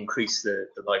probably increase the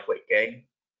live weight gain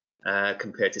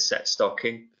compared to set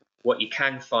stocking. What you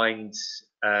can find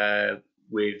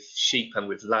with sheep and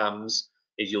with lambs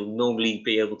is you'll normally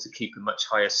be able to keep a much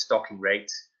higher stocking rate,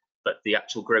 but the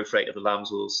actual growth rate of the lambs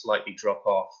will slightly drop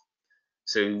off.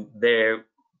 So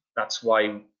that's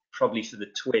why probably for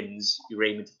the twins, you're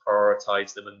aiming to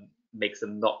prioritise them and make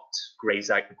them not graze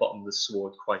out the bottom of the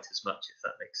sward quite as much, if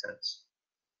that makes sense.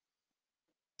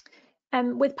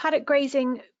 With paddock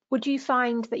grazing, would you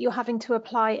find that you're having to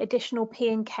apply additional P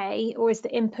and K, or is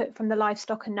the input from the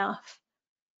livestock enough?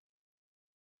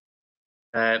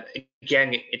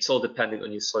 Again, it's all dependent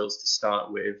on your soils to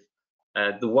start with.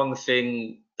 The one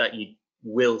thing that you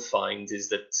will find is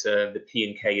that the P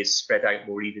and K is spread out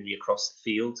more evenly across the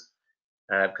field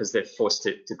because they're forced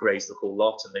to graze the whole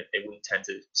lot, and they wouldn't tend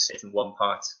to sit in one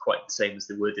part quite the same as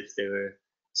they would if they were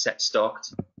set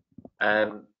stocked.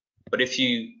 But if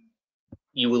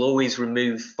you will always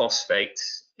remove phosphate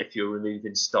if you're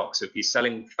removing stock. So if you're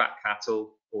selling fat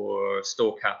cattle or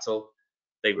store cattle,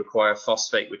 they require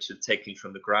phosphate, which are taken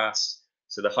from the grass.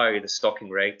 So the higher the stocking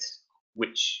rate,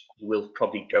 which will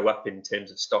probably go up in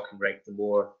terms of stocking rate, the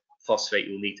more phosphate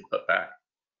you'll need to put back.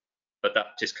 But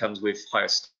that just comes with higher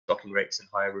stocking rates and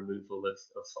higher removal of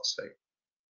phosphate.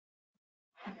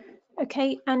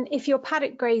 Okay, and if you're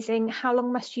paddock grazing, how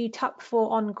long must you tuck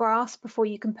for on grass before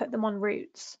you can put them on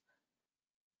roots?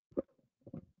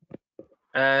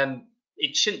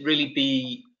 It shouldn't really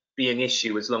be an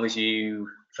issue as long as you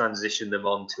transition them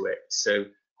onto it. So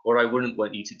what I wouldn't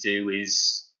want you to do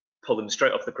is pull them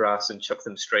straight off the grass and chuck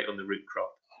them straight on the root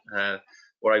crop.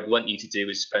 What I'd want you to do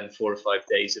is spend 4 or 5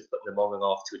 days of putting them on and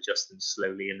off to adjust them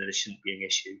slowly, and then it shouldn't be an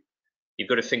issue. You've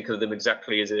got to think of them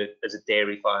exactly as a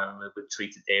dairy farmer would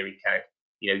treat a dairy cow.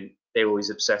 You know, they're always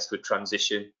obsessed with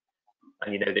transition,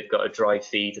 and you know they've got a dry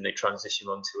feed and they transition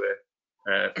onto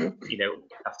you know,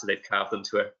 after they've calved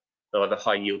onto they'll have a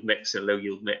high yield mix and low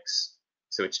yield mix.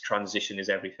 So its transition is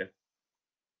everything.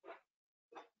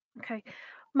 Okay.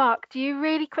 Mark, do you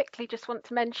really quickly just want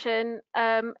to mention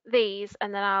these,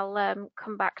 and then I'll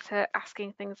come back to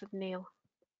asking things of Neil?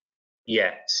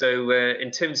 Yeah, so in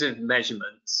terms of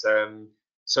measurements,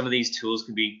 some of these tools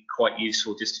can be quite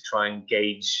useful just to try and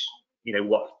gauge, you know,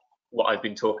 what I've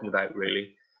been talking about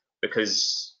really,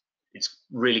 because it's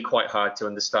really quite hard to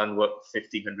understand what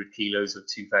 1,500 kilos or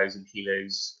 2,000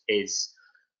 kilos is.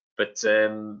 But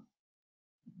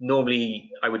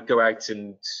normally I would go out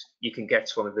and you can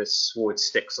get one of the sward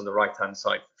sticks on the right hand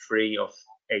side for free off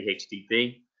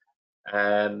AHDB.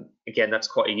 Again, that's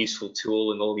quite a useful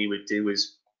tool, and all you would do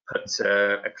is put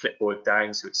a clipboard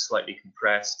down so it's slightly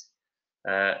compressed,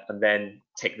 and then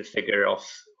take the figure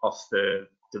off the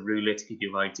ruler to give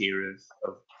you an idea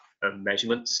of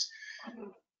measurements.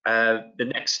 The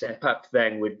next step up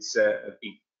then would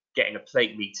be getting a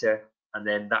plate meter, and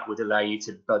then that would allow you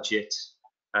to budget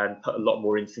and put a lot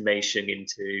more information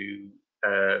into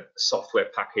a software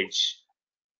package.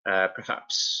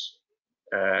 Perhaps,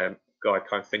 God, I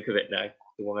can't think of it now.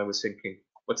 The one I was thinking.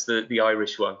 What's the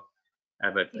Irish one?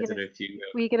 Emma, I don't know if you.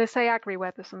 Were you going to say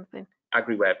AgriWeb or something?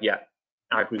 AgriWeb, yeah,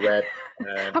 AgriWeb.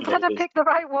 I'm glad I picked the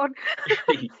right one.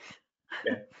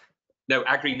 Yeah. No,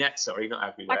 AgriNet, sorry,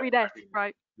 not AgriWeb. AgriNet,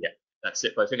 right. Yeah, that's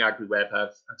it. But I think AgriWeb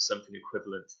have something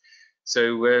equivalent.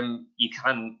 So you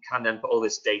can then put all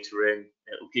this data in.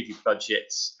 It'll give you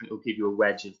budgets. It'll give you a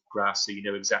wedge of grass, so you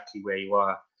know exactly where you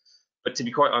are. But to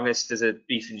be quite honest, as a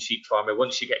beef and sheep farmer,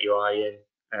 once you get your eye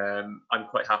in, I'm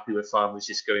quite happy with farmers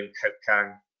just going coat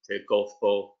can to golf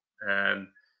ball.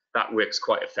 That works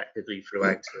quite effectively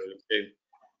throughout. So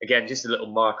again, just a little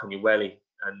mark on your welly,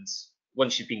 and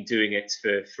once you've been doing it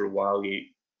for a while,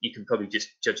 you can probably just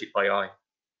judge it by eye.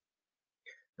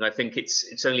 And I think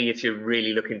it's only if you're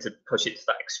really looking to push it to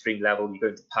that extreme level, you go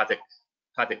into paddock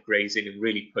paddock grazing and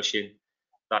really pushing,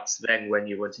 that's then when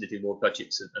you're wanting to do more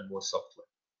budgets and more software.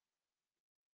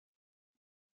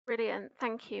 Brilliant,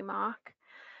 thank you, Mark.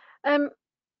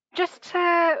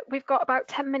 We've got about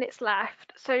 10 minutes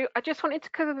left, so I just wanted to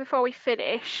cover before we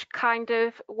finish kind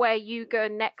of where you go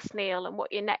next, Neil, and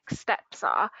what your next steps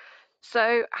are.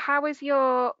 So how is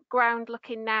your ground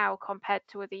looking now compared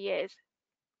to other years?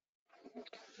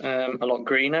 A lot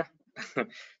greener.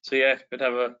 So yeah, we'd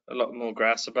have a lot more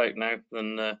grass about now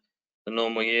than the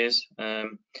normal years.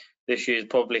 This year's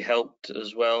probably helped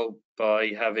as well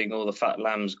by having all the fat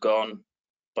lambs gone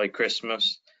by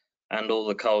Christmas and all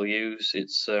the cull ewes.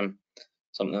 It's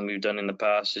something we've done in the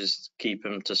past is keep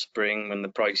them to spring when the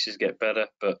prices get better,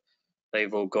 but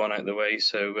they've all gone out the way,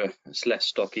 so it's less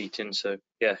stock eating. So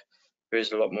yeah, there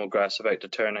is a lot more grass about to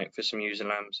turn out for some ewes and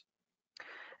lambs.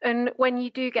 And when you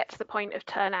do get to the point of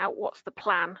turnout, what's the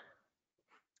plan?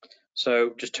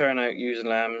 So just turn out ewes and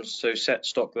lambs, so set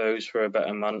stock those for about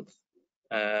a month.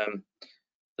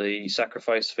 The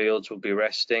sacrifice fields will be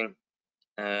resting,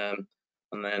 and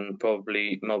then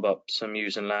probably mob up some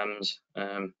ewes and lambs,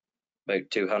 about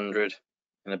 200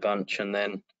 in a bunch, and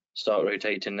then start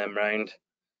rotating them round.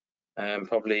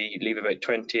 Probably leave about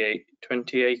 20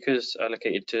 acres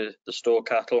allocated to the store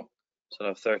cattle, so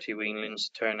I'll have 30 weanlings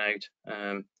to turn out,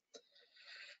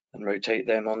 and rotate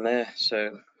them on there.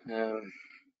 So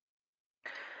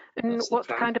and what's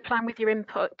the kind of plan with your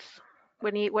inputs?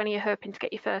 When are you hoping to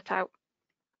get your fert out?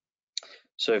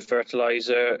 So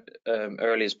fertilizer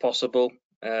early as possible.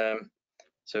 So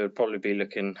it'll probably be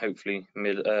looking hopefully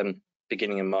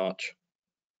beginning of March.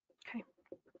 Okay.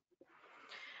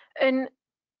 And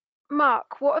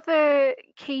Mark, what are the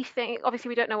key things? Obviously,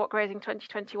 we don't know what grazing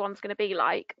 2021 is going to be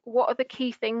like. What are the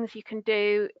key things you can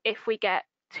do if we get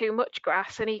too much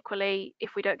grass, and equally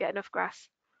if we don't get enough grass?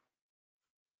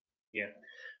 Yeah,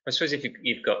 I suppose if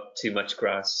you've got too much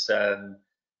grass,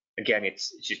 again,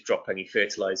 it's just drop any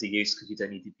fertilizer use because you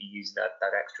don't need to be using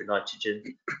that extra nitrogen.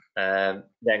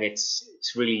 Then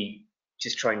it's really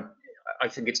just trying. I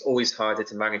think it's always harder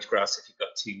to manage grass if you've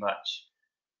got too much.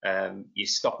 Your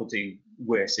stock will do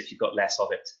worse if you've got less of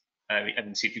it.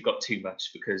 And so if you've got too much,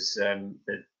 because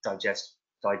the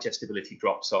digestibility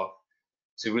drops off.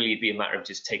 So really, it'd be a matter of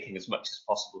just taking as much as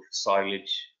possible for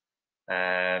silage.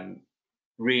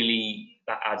 Really,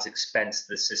 that adds expense to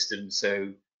the system.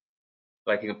 So,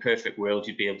 like in a perfect world,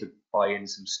 you'd be able to buy in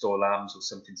some store lambs or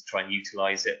something to try and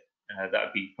utilise it. That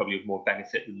would be probably of more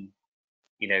benefit than,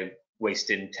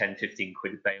 wasting 10, 15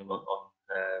 quid a bale on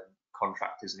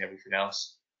contractors and everything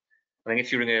else. I think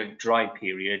if you're in a dry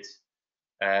period,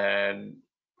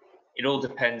 it all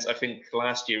depends. I think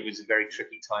last year it was a very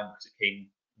tricky time because it came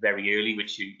very early,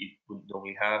 which you wouldn't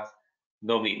normally have.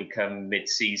 Normally it would come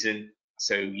mid-season,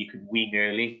 so you could wean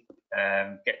early,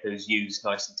 get those ewes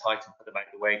nice and tight and put them out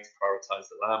of the way to prioritise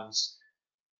the lambs.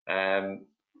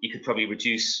 You could probably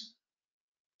reduce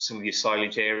some of your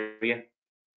silage area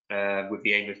with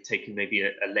the aim of taking maybe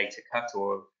a later cut,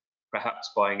 or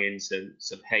perhaps buying in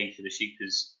some hay for the sheep,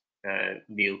 as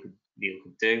Neil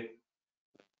could do.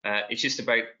 It's just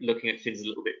about looking at things a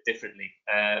little bit differently.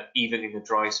 Even in the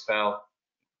dry spell,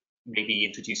 maybe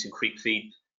introducing creep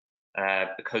feed,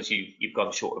 because you've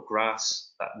gone short of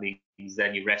grass. That means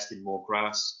then you're resting more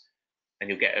grass, and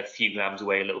you'll get a few lambs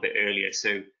away a little bit earlier.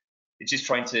 So it's just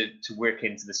trying to work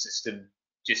into the system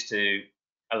just to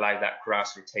allow that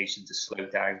grass rotation to slow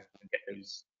down and get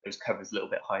those covers a little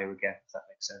bit higher again, if that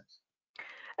makes sense.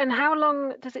 And how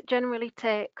long does it generally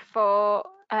take for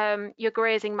your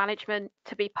grazing management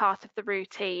to be part of the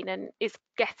routine? And is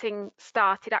getting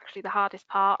started actually the hardest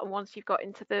part? And once you've got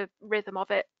into the rhythm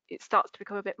of it, it starts to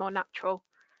become a bit more natural?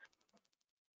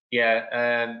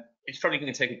 Yeah, it's probably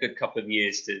going to take a good couple of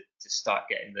years to start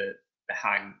getting the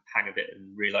hang of it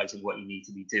and realizing what you need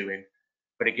to be doing.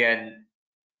 But again,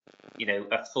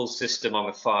 a full system on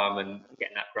a farm and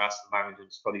getting that grass management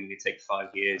is probably going to take 5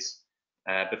 years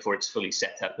before it's fully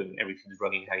set up and everything's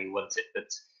running how you want it. But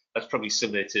that's probably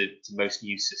similar to most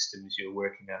new systems you're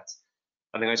working at.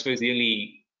 And then I suppose the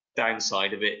only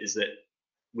downside of it is that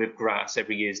with grass,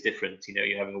 every year is different.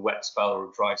 You're having a wet spell or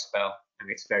a dry spell, and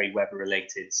it's very weather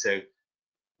related. So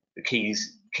the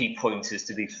key point is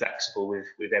to be flexible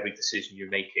with every decision you're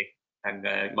making. And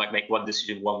you might make one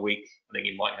decision 1 week, and then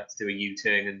you might have to do a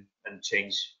U-turn and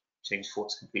change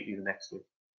thoughts completely the next week.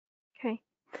 Okay.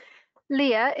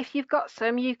 Leah, if you've got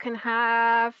some, you can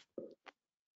have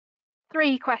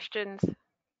 3 questions.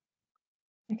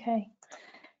 Okay.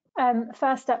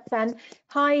 First up then,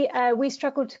 hi, we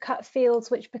struggle to cut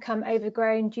fields which become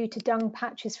overgrown due to dung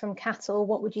patches from cattle.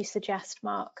 What would you suggest,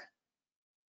 Mark?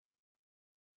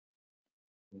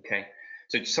 Okay,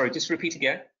 so sorry, just repeat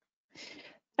again.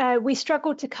 We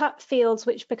struggle to cut fields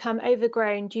which become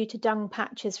overgrown due to dung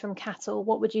patches from cattle.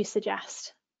 What would you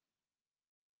suggest?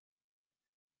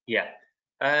 Yeah,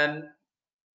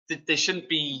 there shouldn't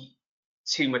be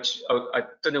too much. I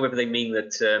don't know whether they mean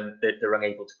that, that they're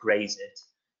unable to graze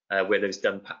it where those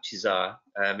dung patches are.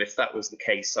 If that was the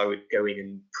case, I would go in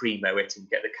and pre-mow it and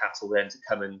get the cattle then to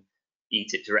come and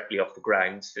eat it directly off the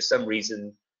ground. For some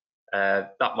reason,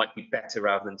 that might be better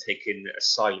rather than taking a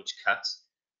silage cut.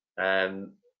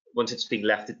 Once it's been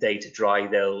left a day to dry,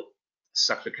 they'll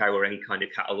suckler cow or any kind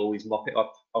of cattle always mop it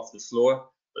up off the floor,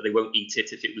 but they won't eat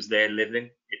it if it was there living.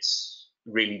 It's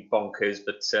really bonkers,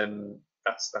 but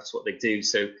that's what they do.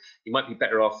 So you might be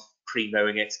better off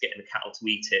pre-mowing it, getting the cattle to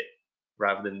eat it,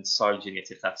 rather than silaging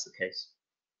it if that's the case.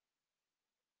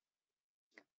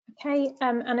 Okay,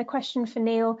 and a question for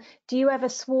Neil. Do you ever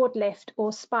sward lift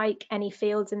or spike any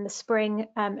fields in the spring,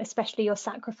 especially your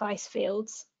sacrifice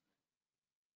fields?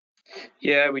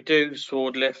 Yeah, we do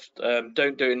sward lift.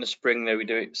 Don't do it in the spring though. We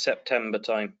do it September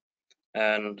time,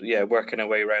 and yeah, working our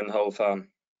way around the whole farm.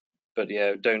 But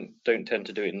yeah, don't tend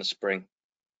to do it in the spring.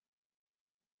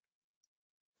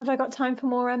 Have I got time for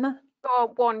more, Emma? Or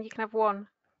one, you can have one.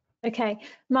 Okay,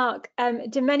 Mark,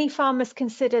 do many farmers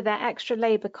consider their extra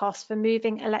labour costs for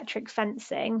moving electric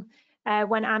fencing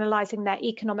when analysing their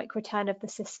economic return of the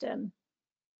system?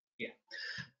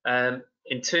 Yeah,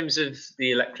 in terms of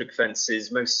the electric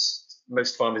fences,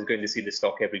 most farmers are going to see the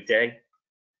stock every day.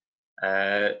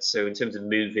 So in terms of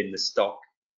moving the stock,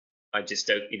 I just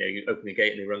don't, you open the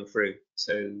gate and they run through.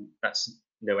 So that's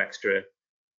no extra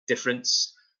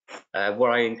difference.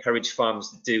 What I encourage farmers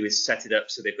to do is set it up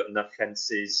so they've got enough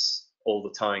fences all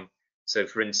the time. So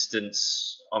for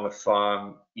instance, on a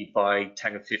farm, you buy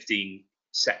 10 or 15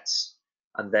 sets,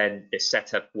 and then they're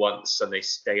set up once and they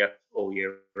stay up all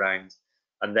year round.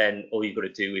 And then all you've got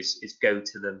to do is go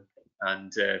to them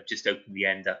and just open the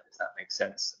end up, if that makes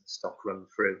sense, and the stock run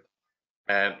through.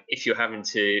 If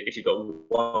you've got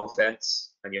one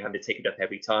fence and you're having to take it up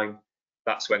every time,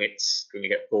 that's when it's going to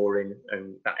get boring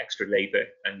and that extra labour,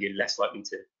 and you're less likely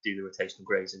to do the rotational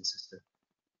grazing system.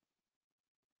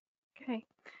 Okay.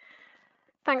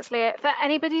 Thanks, Leah. For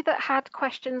anybody that had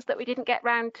questions that we didn't get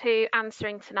round to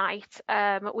answering tonight,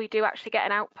 we do actually get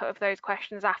an output of those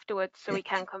questions afterwards, so we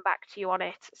can come back to you on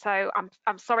it. So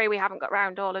I'm sorry we haven't got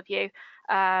round all of you,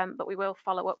 but we will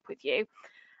follow up with you.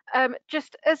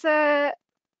 Just as a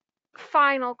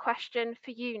final question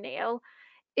for you, Neil,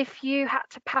 if you had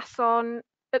to pass on,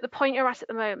 at the point you're at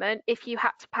the moment, if you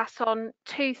had to pass on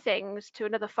 2 things to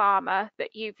another farmer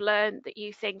that you've learned that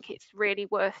you think it's really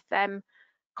worth them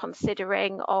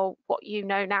considering, or what you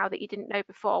know now that you didn't know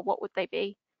before, what would they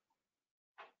be?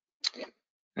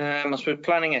 I suppose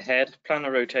planning ahead, plan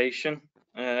a rotation.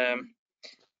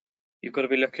 You've got to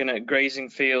be looking at grazing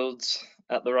fields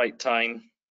at the right time,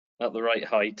 at the right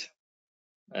height,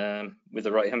 with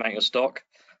the right amount of stock,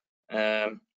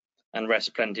 and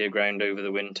rest plenty of ground over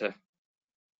the winter.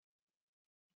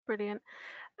 Brilliant.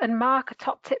 And Mark, a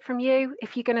top tip from you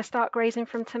if you're going to start grazing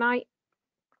from tonight?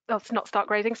 Oh, it's not start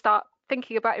grazing, start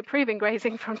thinking about improving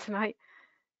grazing from tonight.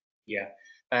 Yeah,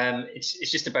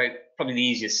 it's just about, probably the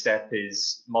easiest step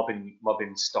is mobbing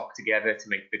stock together to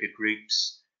make bigger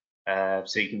groups,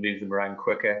 so you can move them around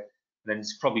quicker. And then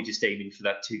it's probably just aiming for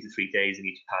that 2 to 3 days in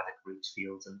each paddock or each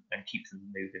field and keep them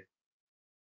moving.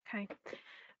 Okay,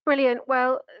 brilliant.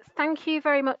 Well, thank you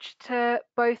very much to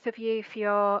both of you for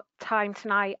your time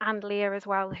tonight, and Leah as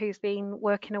well, who's been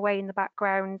working away in the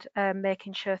background,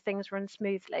 making sure things run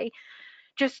smoothly.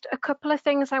 Just a couple of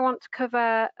things I want to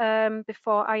cover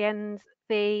before I end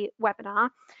the webinar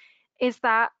is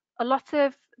that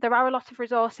there are a lot of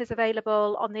resources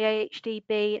available on the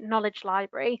AHDB Knowledge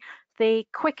Library. The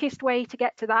quickest way to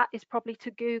get to that is probably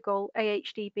to Google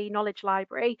AHDB Knowledge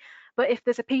Library. But if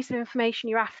there's a piece of information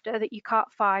you're after that you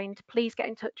can't find, please get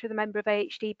in touch with a member of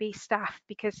AHDB staff,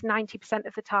 because 90%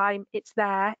 of the time it's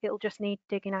there. It'll just need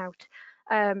digging out.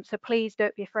 So please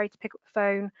don't be afraid to pick up the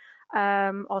phone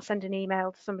or send an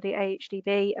email to somebody at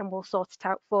AHDB and we'll sort it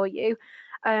out for you.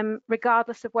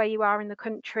 Regardless of where you are in the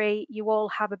country, you all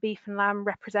have a beef and lamb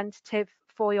representative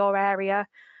for your area.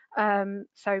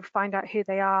 So find out who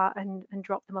they are and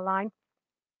drop them a line.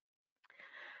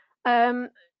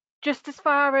 Just as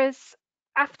far as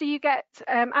after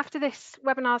this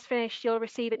webinar's finished, you'll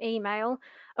receive an email,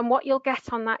 and what you'll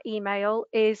get on that email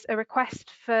is a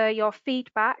request for your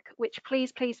feedback, which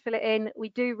please fill it in. We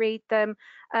do read them,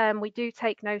 we do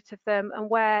take note of them, and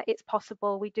where it's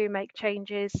possible we do make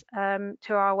changes to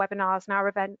our webinars and our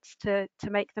events to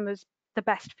make them as the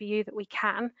best for you that we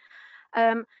can.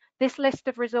 This list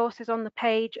of resources on the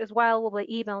page as well will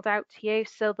be emailed out to you,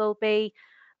 so there'll be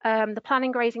the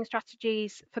Planning Grazing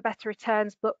Strategies for Better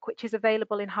Returns book, which is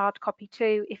available in hard copy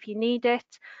too if you need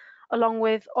it, along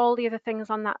with all the other things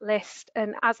on that list.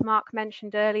 And as Mark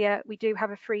mentioned earlier, we do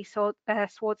have a free sword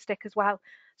stick as well.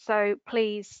 So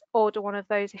please order one of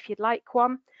those if you'd like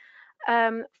one.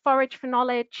 Forage for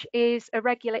Knowledge is a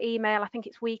regular email, I think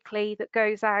it's weekly, that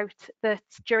goes out that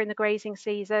during the grazing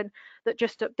season that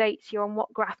just updates you on what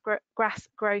grass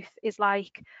growth is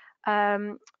like,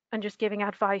 and just giving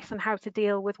advice on how to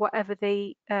deal with whatever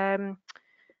the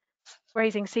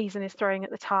grazing season is throwing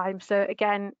at the time. So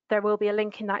again, there will be a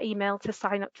link in that email to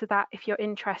sign up to that if you're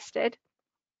interested.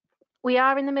 We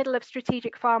are in the middle of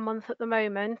Strategic Farm Month at the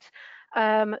moment.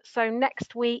 So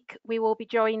next week we will be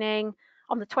joining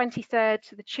on the 23rd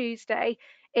to the Tuesday,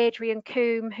 Adrian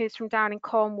Coombe, who's from down in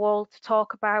Cornwall, to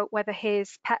talk about whether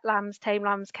his pet lambs, tame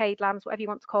lambs, cade lambs, whatever you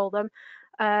want to call them,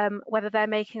 whether they're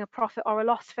making a profit or a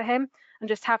loss for him, and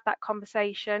just have that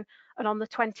conversation. And on the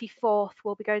 24th,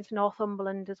 we'll be going to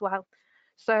Northumberland as well.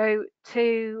 So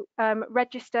to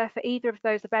register for either of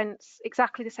those events,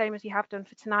 exactly the same as you have done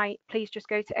for tonight, please just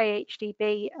go to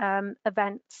AHDB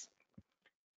events.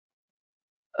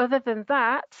 Other than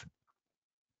that,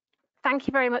 thank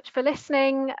you very much for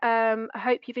listening. I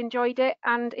hope you've enjoyed it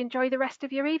and enjoy the rest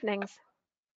of your evenings.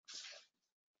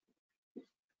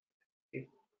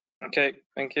 Okay,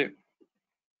 thank you.